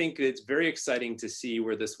I think it's very exciting to see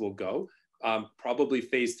where this will go. Probably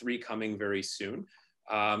phase 3 coming very soon.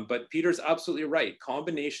 But Peter's absolutely right.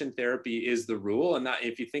 Combination therapy is the rule. And that,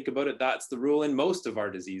 if you think about it, that's the rule in most of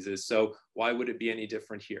our diseases. So why would it be any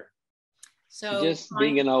different here? So just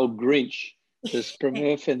being an old Grinch, the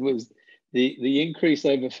sprifermin was, the increase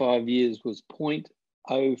over 5 years was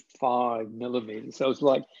 0.05 millimeters. So it's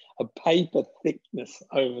like a paper thickness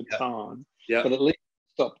over time, but at least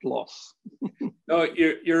stopped loss. No,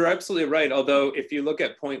 you're absolutely right. Although if you look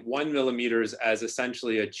at 0.1 millimeters as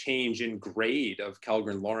essentially a change in grade of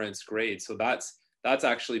Kellgren-Lawrence grade, so that's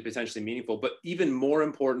actually potentially meaningful. But even more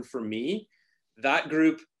important for me, that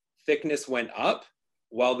group thickness went up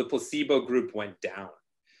while the placebo group went down.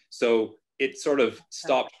 So it sort of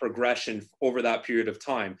stopped progression over that period of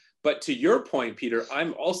time. But to your point, Peter,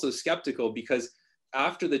 I'm also skeptical, because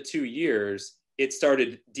after the 2 years, it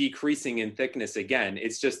started decreasing in thickness again.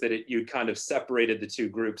 It's just that you kind of separated the two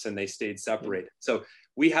groups and they stayed separated. So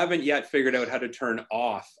we haven't yet figured out how to turn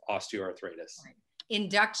off osteoarthritis.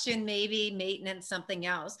 Induction, maybe maintenance, something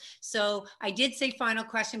else. So I did say final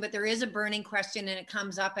question, but there is a burning question and it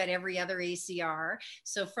comes up at every other ACR.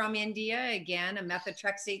 So from India, again, a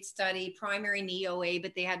methotrexate study, primary knee OA,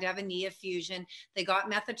 but they had to have a knee effusion. They got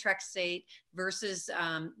methotrexate versus,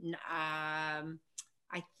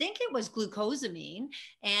 I think it was glucosamine,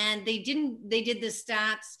 and they did the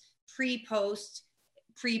stats pre-post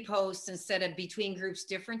instead of between groups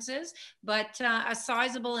differences, but a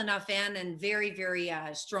sizable enough N and very, very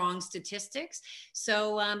strong statistics.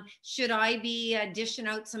 So should I be dishing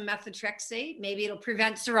out some methotrexate? Maybe it'll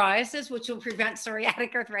prevent psoriasis, which will prevent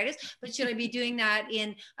psoriatic arthritis, but should I be doing that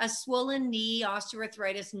in a swollen knee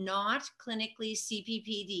osteoarthritis, not clinically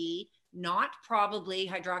CPPD, not probably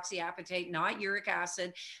hydroxyapatite, not uric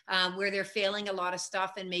acid, where they're failing a lot of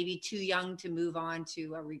stuff and maybe too young to move on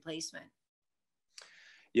to a replacement?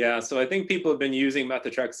 Yeah, so I think people have been using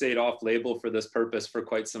methotrexate off-label for this purpose for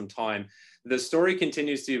quite some time. The story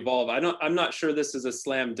continues to evolve. I'm not sure this is a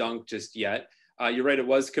slam dunk just yet. You're right, it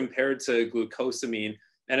was compared to glucosamine,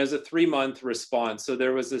 and as a 3-month response. So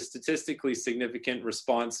there was a statistically significant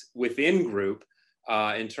response within group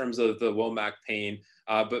in terms of the WOMAC pain.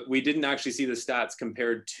 but we didn't actually see the stats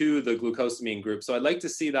compared to the glucosamine group. So I'd like to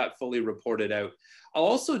see that fully reported out. I'll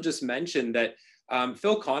also just mention that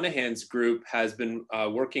Phil Conahan's group has been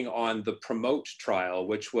working on the PROMOTE trial,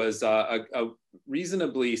 which was a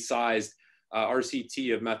reasonably sized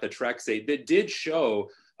RCT of methotrexate that did show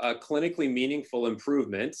a clinically meaningful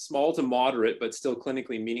improvement, small to moderate, but still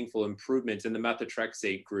clinically meaningful improvement in the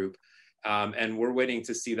methotrexate group. And we're waiting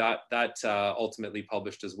to see that ultimately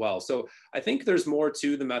published as well. So I think there's more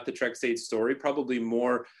to the methotrexate story, probably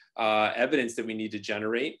more evidence that we need to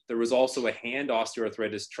generate. There was also a hand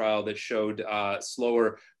osteoarthritis trial that showed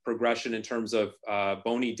slower progression in terms of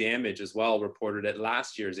bony damage as well, reported at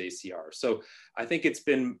last year's ACR. So I think it's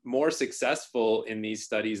been more successful in these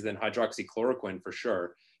studies than hydroxychloroquine for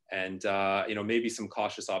sure. And maybe some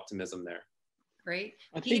cautious optimism there. Great.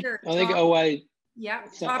 I Peter, think OA. Yeah.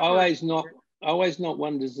 So OA is not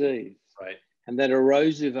one disease. Right. And that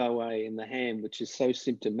erosive OA in the hand, which is so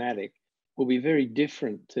symptomatic, will be very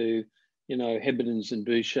different to, Heberdens and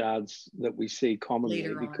Bouchards that we see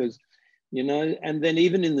commonly because, and then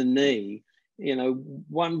even in the knee,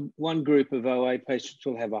 one group of OA patients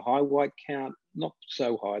will have a high white count, not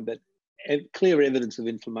so high, but clear evidence of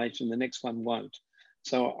inflammation. The next one won't.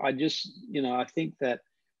 So I just, I think that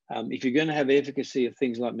if you're going to have efficacy of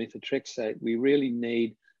things like methotrexate, we really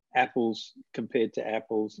need apples compared to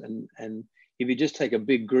apples. And if you just take a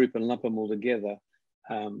big group and lump them all together,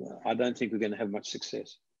 I don't think we're going to have much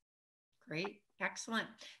success. Great. Excellent.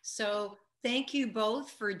 So thank you both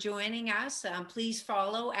for joining us. Please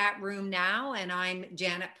follow @RoomNow. And I'm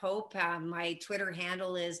Janet Pope. My Twitter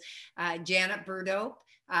handle is Janet Burdope.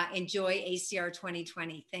 Enjoy ACR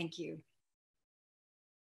 2020. Thank you.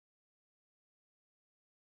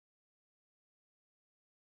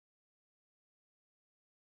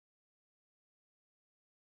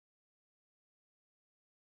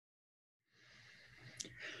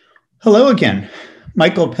 Hello again.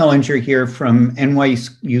 Michael Pellinger here from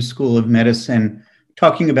NYU School of Medicine,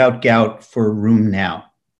 talking about gout for RoomNow.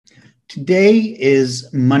 Today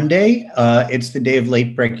is Monday. It's the day of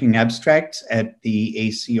late-breaking abstracts at the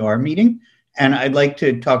ACR meeting, and I'd like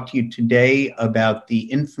to talk to you today about the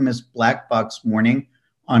infamous black box warning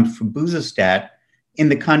on febuxostat in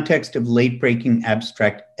the context of late-breaking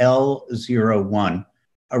abstract L01,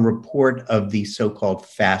 a report of the so-called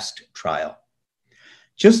FAST trial.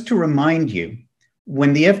 Just to remind you,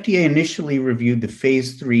 when the FDA initially reviewed the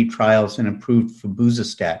phase 3 trials and approved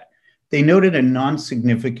febuxostat, they noted a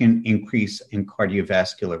non-significant increase in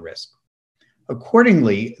cardiovascular risk.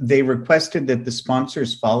 Accordingly, they requested that the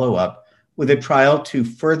sponsors follow up with a trial to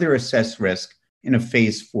further assess risk in a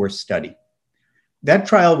phase 4 study. That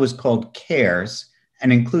trial was called CARES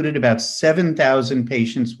and included about 7,000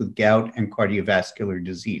 patients with gout and cardiovascular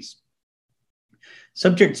disease.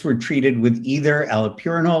 Subjects were treated with either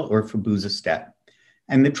allopurinol or febuxostat,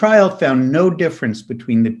 and the trial found no difference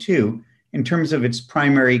between the two in terms of its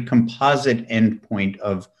primary composite endpoint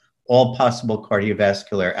of all possible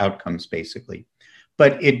cardiovascular outcomes, basically.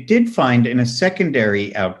 But it did find in a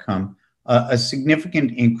secondary outcome a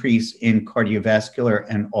significant increase in cardiovascular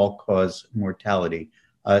and all-cause mortality,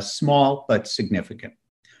 small but significant.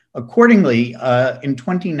 Accordingly, in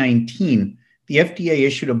 2019, the FDA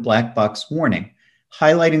issued a black box warning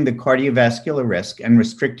highlighting the cardiovascular risk and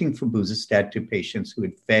restricting febuxostat to patients who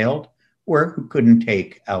had failed or who couldn't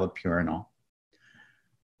take allopurinol.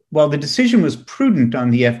 While the decision was prudent on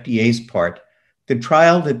the FDA's part, the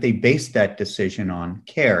trial that they based that decision on,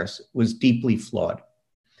 CARES, was deeply flawed.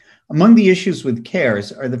 Among the issues with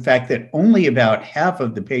CARES are the fact that only about half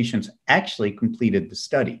of the patients actually completed the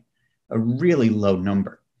study, a really low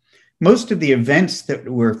number. Most of the events that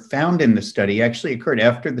were found in the study actually occurred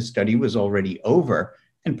after the study was already over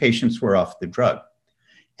and patients were off the drug.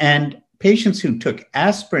 And patients who took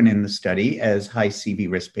aspirin in the study, as high CV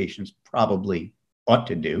risk patients probably ought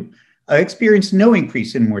to do, experienced no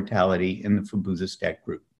increase in mortality in the febuxostat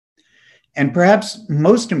group. And perhaps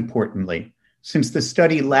most importantly, since the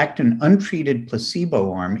study lacked an untreated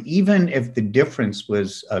placebo arm, even if the difference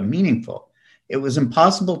was meaningful, it was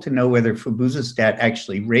impossible to know whether febuxostat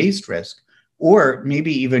actually raised risk or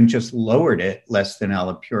maybe even just lowered it less than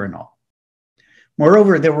allopurinol.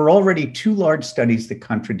 Moreover, there were already 2 large studies that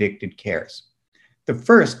contradicted CARES. The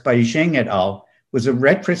first, by Zheng et al., was a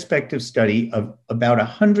retrospective study of about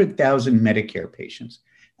 100,000 Medicare patients,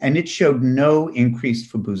 and it showed no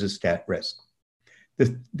increased febuxostat risk.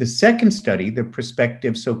 The second study, the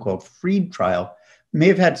prospective so-called FREED trial, may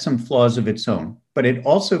have had some flaws of its own, but it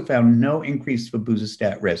also found no increased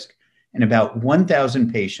febuxostat risk in about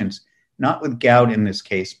 1,000 patients, not with gout in this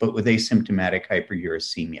case, but with asymptomatic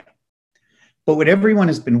hyperuricemia. But what everyone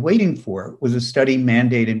has been waiting for was a study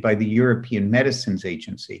mandated by the European Medicines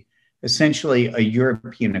Agency, essentially a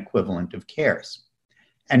European equivalent of CARES.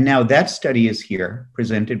 And now that study is here,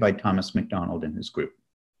 presented by Thomas McDonald and his group.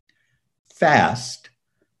 FAST,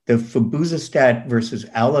 the febuxostat versus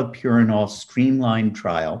allopurinol streamlined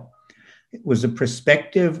trial, was a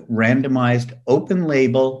prospective, randomized,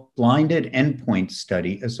 open-label, blinded endpoint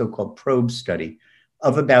study, a so-called probe study,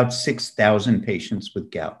 of about 6,000 patients with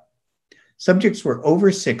gout. Subjects were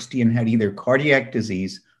over 60 and had either cardiac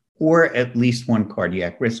disease or at least one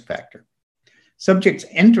cardiac risk factor. Subjects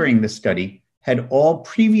entering the study had all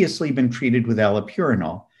previously been treated with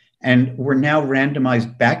allopurinol and were now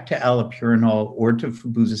randomized back to allopurinol or to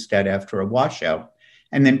febuxostat after a washout,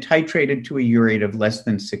 and then titrated to a urate of less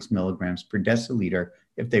than 6 milligrams per deciliter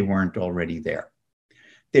if they weren't already there.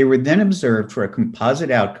 They were then observed for a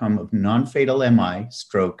composite outcome of non-fatal MI,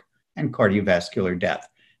 stroke, and cardiovascular death,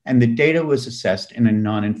 and the data was assessed in a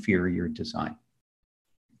non-inferior design.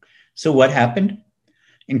 So what happened?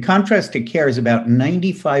 In contrast to CARES, about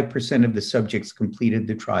 95% of the subjects completed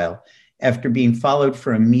the trial after being followed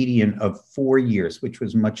for a median of 4 years, which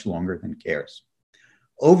was much longer than CARES.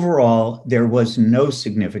 Overall, there was no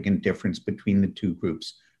significant difference between the two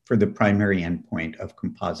groups for the primary endpoint of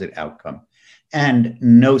composite outcome, and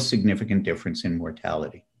no significant difference in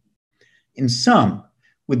mortality. In sum,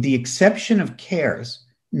 with the exception of CARES,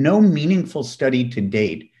 no meaningful study to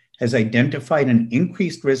date has identified an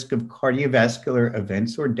increased risk of cardiovascular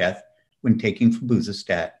events or death when taking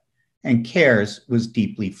febuxostat, and CARES was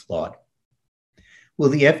deeply flawed. Will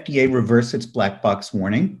the FDA reverse its black box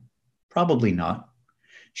warning? Probably not.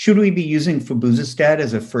 Should we be using febuxostat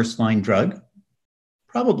as a first-line drug?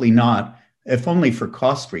 Probably not, if only for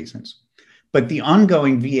cost reasons. But the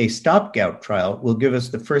ongoing VA Stop Gout trial will give us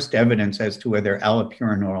the first evidence as to whether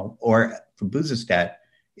allopurinol or febuxostat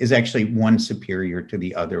is actually one superior to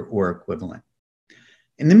the other or equivalent.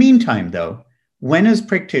 In the meantime, though, when as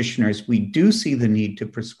practitioners we do see the need to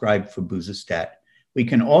prescribe febuxostat, we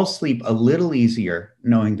can all sleep a little easier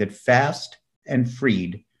knowing that FAST and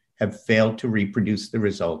FREED have failed to reproduce the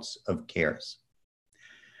results of CARES.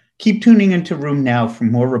 Keep tuning into Room Now for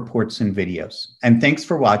more reports and videos. And thanks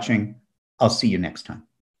for watching. I'll see you next time.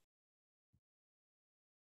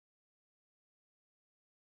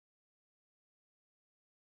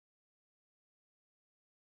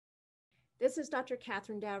 This is Dr.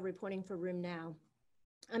 Catherine Dow reporting for Room Now.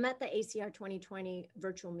 I'm at the ACR 2020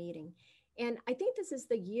 virtual meeting, and I think this is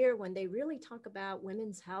the year when they really talk about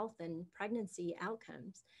women's health and pregnancy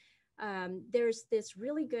outcomes. There's this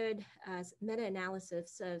really good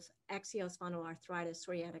meta-analysis of axial spondyloarthritis,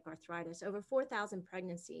 psoriatic arthritis, over 4,000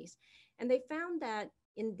 pregnancies. And they found that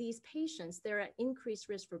in these patients, they're at increased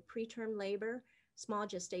risk for preterm labor, small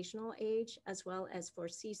gestational age, as well as for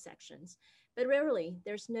C-sections. But rarely,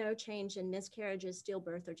 there's no change in miscarriages,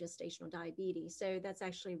 stillbirth, or gestational diabetes. So that's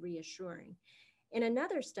actually reassuring. In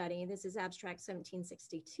another study, this is abstract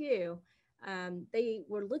 1762, they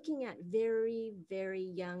were looking at very, very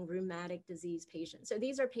young rheumatic disease patients. So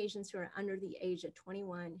these are patients who are under the age of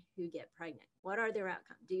 21 who get pregnant. What are their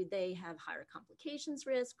outcomes? Do they have higher complications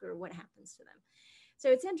risk, or what happens to them? So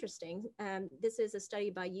it's interesting. This is a study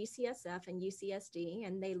by UCSF and UCSD,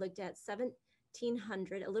 and they looked at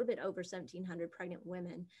 1,700, a little bit over 1,700 pregnant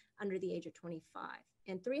women under the age of 25.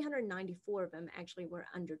 And 394 of them actually were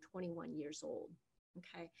under 21 years old.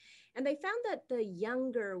 Okay. And they found that the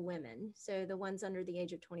younger women, so the ones under the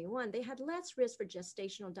age of 21, they had less risk for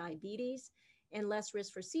gestational diabetes and less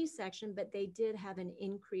risk for C-section, but they did have an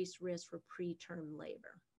increased risk for preterm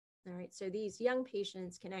labor. All right. So these young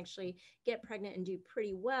patients can actually get pregnant and do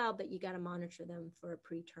pretty well, but you got to monitor them for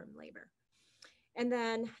preterm labor. And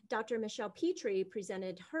then Dr. Michelle Petrie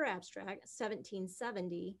presented her abstract,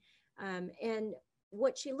 1770, and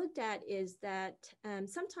what she looked at is that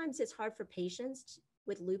sometimes it's hard for patients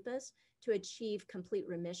with lupus to achieve complete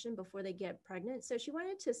remission before they get pregnant. So she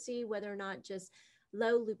wanted to see whether or not just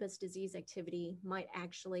low lupus disease activity might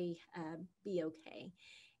actually be okay.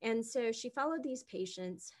 And so she followed these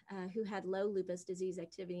patients who had low lupus disease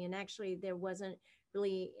activity, and actually there wasn't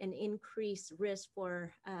really an increased risk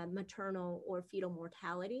for maternal or fetal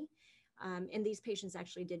mortality. And these patients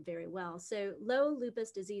actually did very well. So low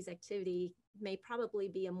lupus disease activity may probably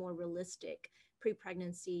be a more realistic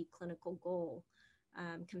pre-pregnancy clinical goal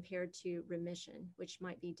compared to remission, which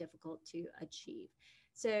might be difficult to achieve.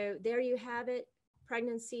 So there you have it,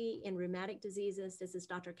 pregnancy in rheumatic diseases. This is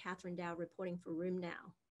Dr. Catherine Dow reporting for Room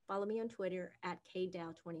Now. Follow me on Twitter at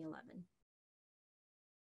KDow2011.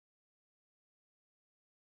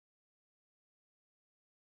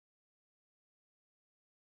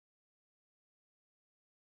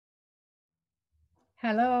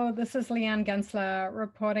 Hello, this is Leanne Gensler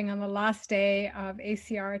reporting on the last day of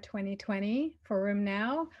ACR 2020 for Room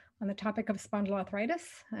Now on the topic of spondyloarthritis.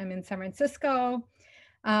 I'm in San Francisco.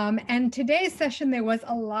 And today's session, there was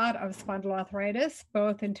a lot of spondyloarthritis,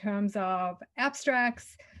 both in terms of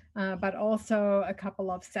abstracts, but also a couple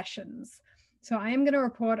of sessions. So I am going to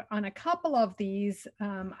report on a couple of these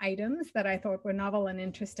items that I thought were novel and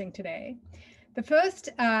interesting today. The first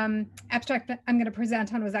abstract that I'm going to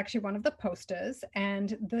present on was actually one of the posters,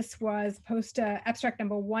 and this was poster abstract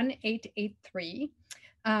number 1883.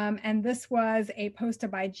 And this was a poster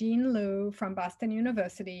by Jean Liu from Boston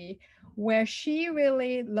University, where she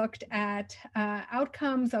really looked at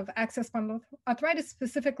outcomes of axial spondyloarthritis,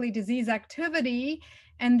 specifically disease activity,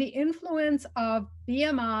 and the influence of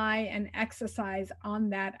BMI and exercise on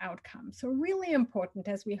that outcome. So really important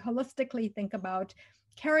as we holistically think about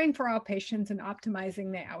caring for our patients and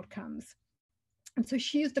optimizing their outcomes. And so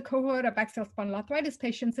she used a cohort of axial spondyloarthritis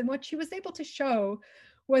patients, and what she was able to show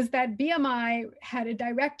was that BMI had a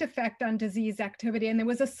direct effect on disease activity, and there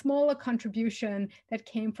was a smaller contribution that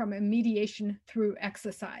came from a mediation through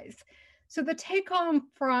exercise. So the take home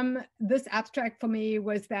from this abstract for me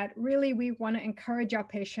was that really we want to encourage our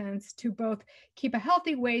patients to both keep a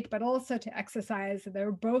healthy weight, but also to exercise.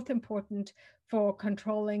 They're both important for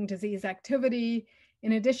controlling disease activity,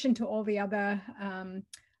 in addition to all the other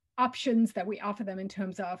options that we offer them in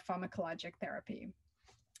terms of pharmacologic therapy.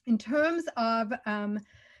 In terms of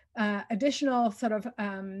additional sort of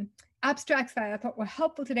abstracts that I thought were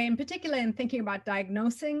helpful today, in particular in thinking about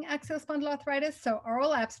diagnosing axial spondyloarthritis. So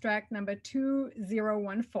oral abstract number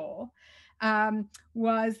 2014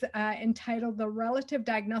 was entitled The Relative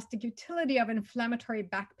Diagnostic Utility of Inflammatory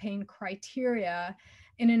Back Pain Criteria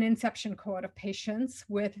in an Inception Cohort of patients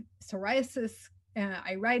with psoriasis,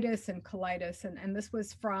 iritis, and colitis. And this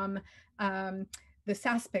was from the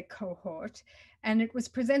SASPIC cohort. And it was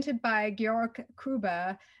presented by Georg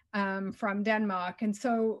Kruber from Denmark. And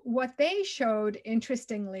so what they showed,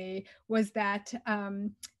 interestingly, was that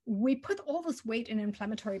we put all this weight in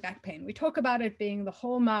inflammatory back pain. We talk about it being the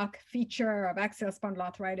hallmark feature of axial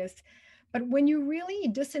spondyloarthritis. But when you really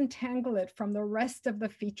disentangle it from the rest of the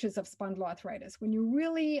features of spondyloarthritis, when you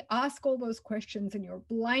really ask all those questions and you're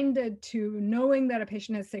blinded to knowing that a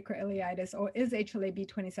patient has sacroiliitis or is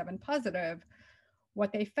HLA-B27 positive,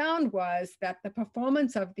 what they found was that the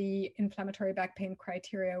performance of the inflammatory back pain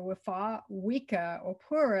criteria were far weaker or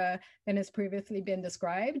poorer than has previously been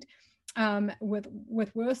described,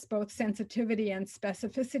 with worse both sensitivity and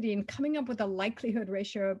specificity, and coming up with a likelihood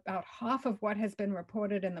ratio about half of what has been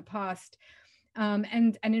reported in the past,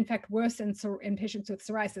 and in fact worse in patients with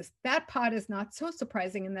psoriasis. That part is not so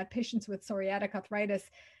surprising in that patients with psoriatic arthritis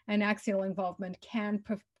and axial involvement can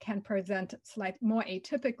present slightly more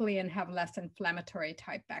atypically and have less inflammatory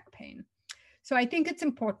type back pain. So I think it's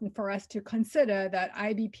important for us to consider that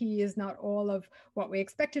IBP is not all of what we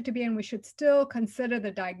expect it to be, and we should still consider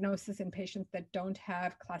the diagnosis in patients that don't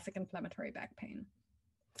have classic inflammatory back pain.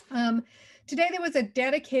 Today there was a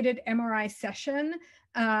dedicated MRI session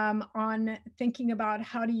on thinking about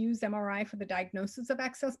how to use MRI for the diagnosis of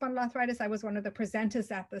axial spondyloarthritis. I was one of the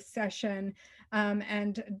presenters at the session,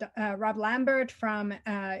 and Rob Lambert from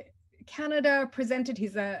Canada presented.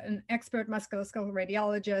 He's an expert musculoskeletal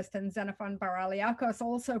radiologist, and Xenophon Baraliakos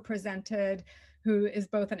also presented, who is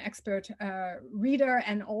both an expert reader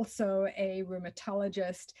and also a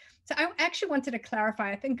rheumatologist. So I actually wanted to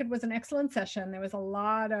clarify, I think it was an excellent session. There was a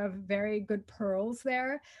lot of very good pearls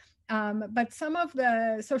there. But some of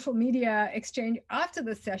the social media exchange after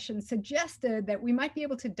the session suggested that we might be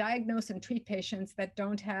able to diagnose and treat patients that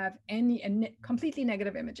don't have any completely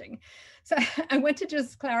negative imaging. So I want to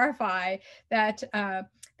just clarify that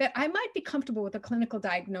that I might be comfortable with a clinical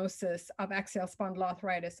diagnosis of axial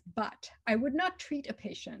spondyloarthritis, but I would not treat a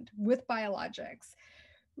patient with biologics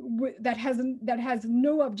that has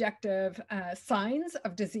no objective signs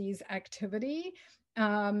of disease activity.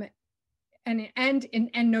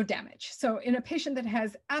 And no damage. So in a patient that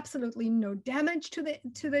has absolutely no damage to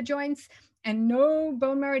the joints and no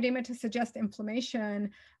bone marrow edema to suggest inflammation,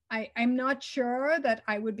 I'm not sure that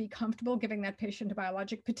I would be comfortable giving that patient a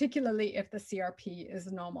biologic, particularly if the CRP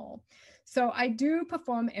is normal. So I do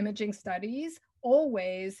perform imaging studies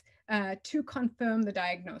always to confirm the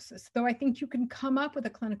diagnosis. Though I think you can come up with a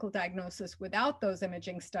clinical diagnosis without those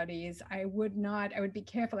imaging studies, I would be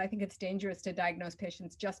careful. I think it's dangerous to diagnose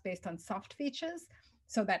patients just based on soft features.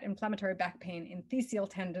 So that inflammatory back pain, enthesial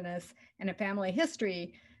tenderness, and a family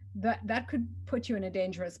history, that could put you in a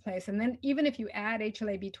dangerous place. And then even if you add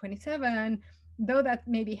HLA-B27, though that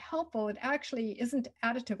may be helpful, it actually isn't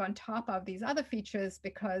additive on top of these other features,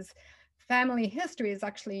 because family history is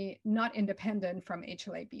actually not independent from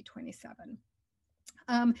HLA-B27.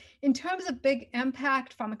 In terms of big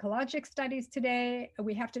impact pharmacologic studies today,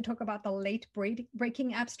 we have to talk about the late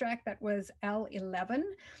breaking abstract that was L11.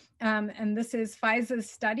 And this is Pfizer's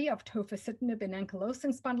study of tofacitinib in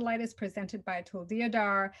ankylosing spondylitis presented by Atul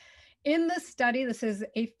Deodar. In this study, this is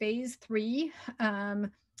a phase 3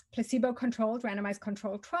 placebo-controlled, randomized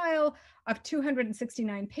controlled trial of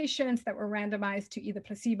 269 patients that were randomized to either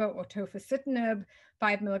placebo or tofacitinib,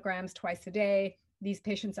 5 milligrams twice a day. These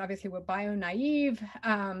patients obviously were bio-naive,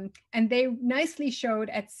 and they nicely showed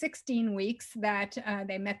at 16 weeks that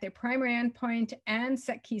they met their primary endpoint and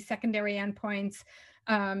key secondary endpoints.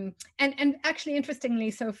 And actually,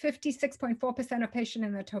 interestingly, so 56.4% of patients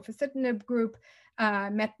in the tofacitinib group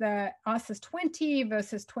met the ASAS 20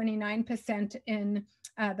 versus 29% in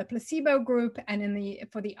the placebo group, and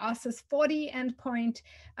for the ASAS 40 endpoint,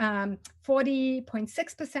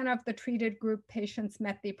 40.6% of the treated group patients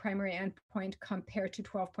met the primary endpoint compared to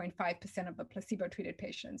 12.5% of the placebo-treated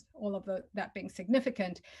patients, all of that being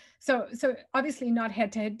significant. So obviously not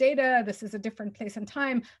head-to-head data, this is a different place and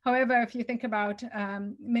time. However, if you think about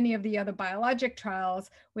many of the other biologic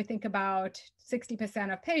trials, we think about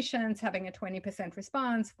 60% of patients having a 20%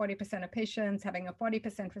 response, 40% of patients having a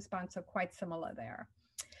 40% response, so quite similar there.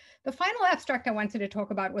 The final abstract I wanted to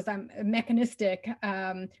talk about was a mechanistic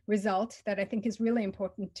result that I think is really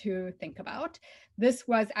important to think about. This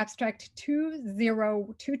was abstract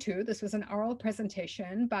 2022. This was an oral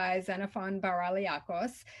presentation by Xenophon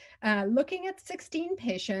Baraliakos, looking at 16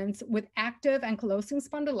 patients with active ankylosing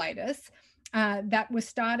spondylitis that was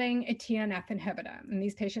starting a TNF inhibitor. And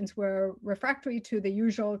these patients were refractory to the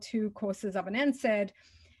usual 2 courses of an NSAID.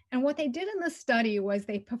 And what they did in this study was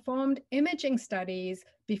they performed imaging studies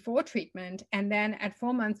before treatment and then at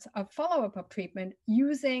 4 months of follow-up of treatment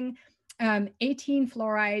using 18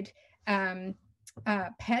 fluoride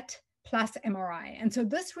PET plus MRI. And so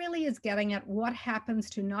this really is getting at what happens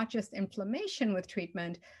to not just inflammation with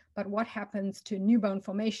treatment, but what happens to new bone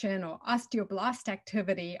formation or osteoblast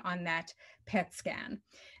activity on that PET scan.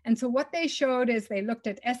 And so what they showed is they looked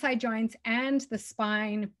at SI joints and the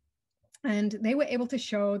spine, and they were able to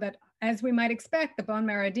show that, as we might expect, the bone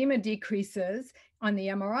marrow edema decreases on the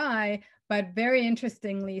MRI, but very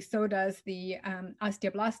interestingly, so does the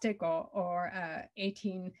osteoblastic or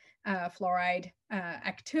 18 fluoride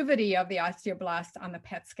activity of the osteoblast on the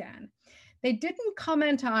PET scan. They didn't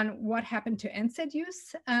comment on what happened to NSAID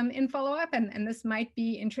use in follow-up, and this might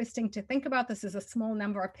be interesting to think about. This is a small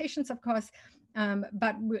number of patients, of course,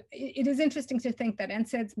 but it is interesting to think that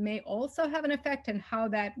NSAIDs may also have an effect and how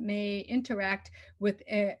that may interact with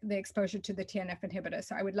the exposure to the TNF inhibitor.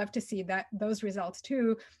 So I would love to see those results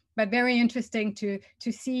too, but very interesting to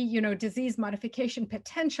see, disease modification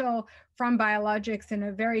potential from biologics in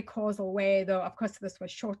a very causal way, though of course this was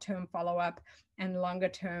short-term follow-up and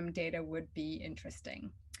longer-term data would be interesting.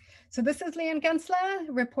 So this is Leanne Gensler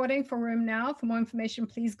reporting for RheumNow. For more information,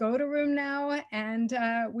 please go to RheumNow, and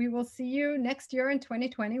we will see you next year in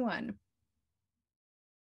 2021.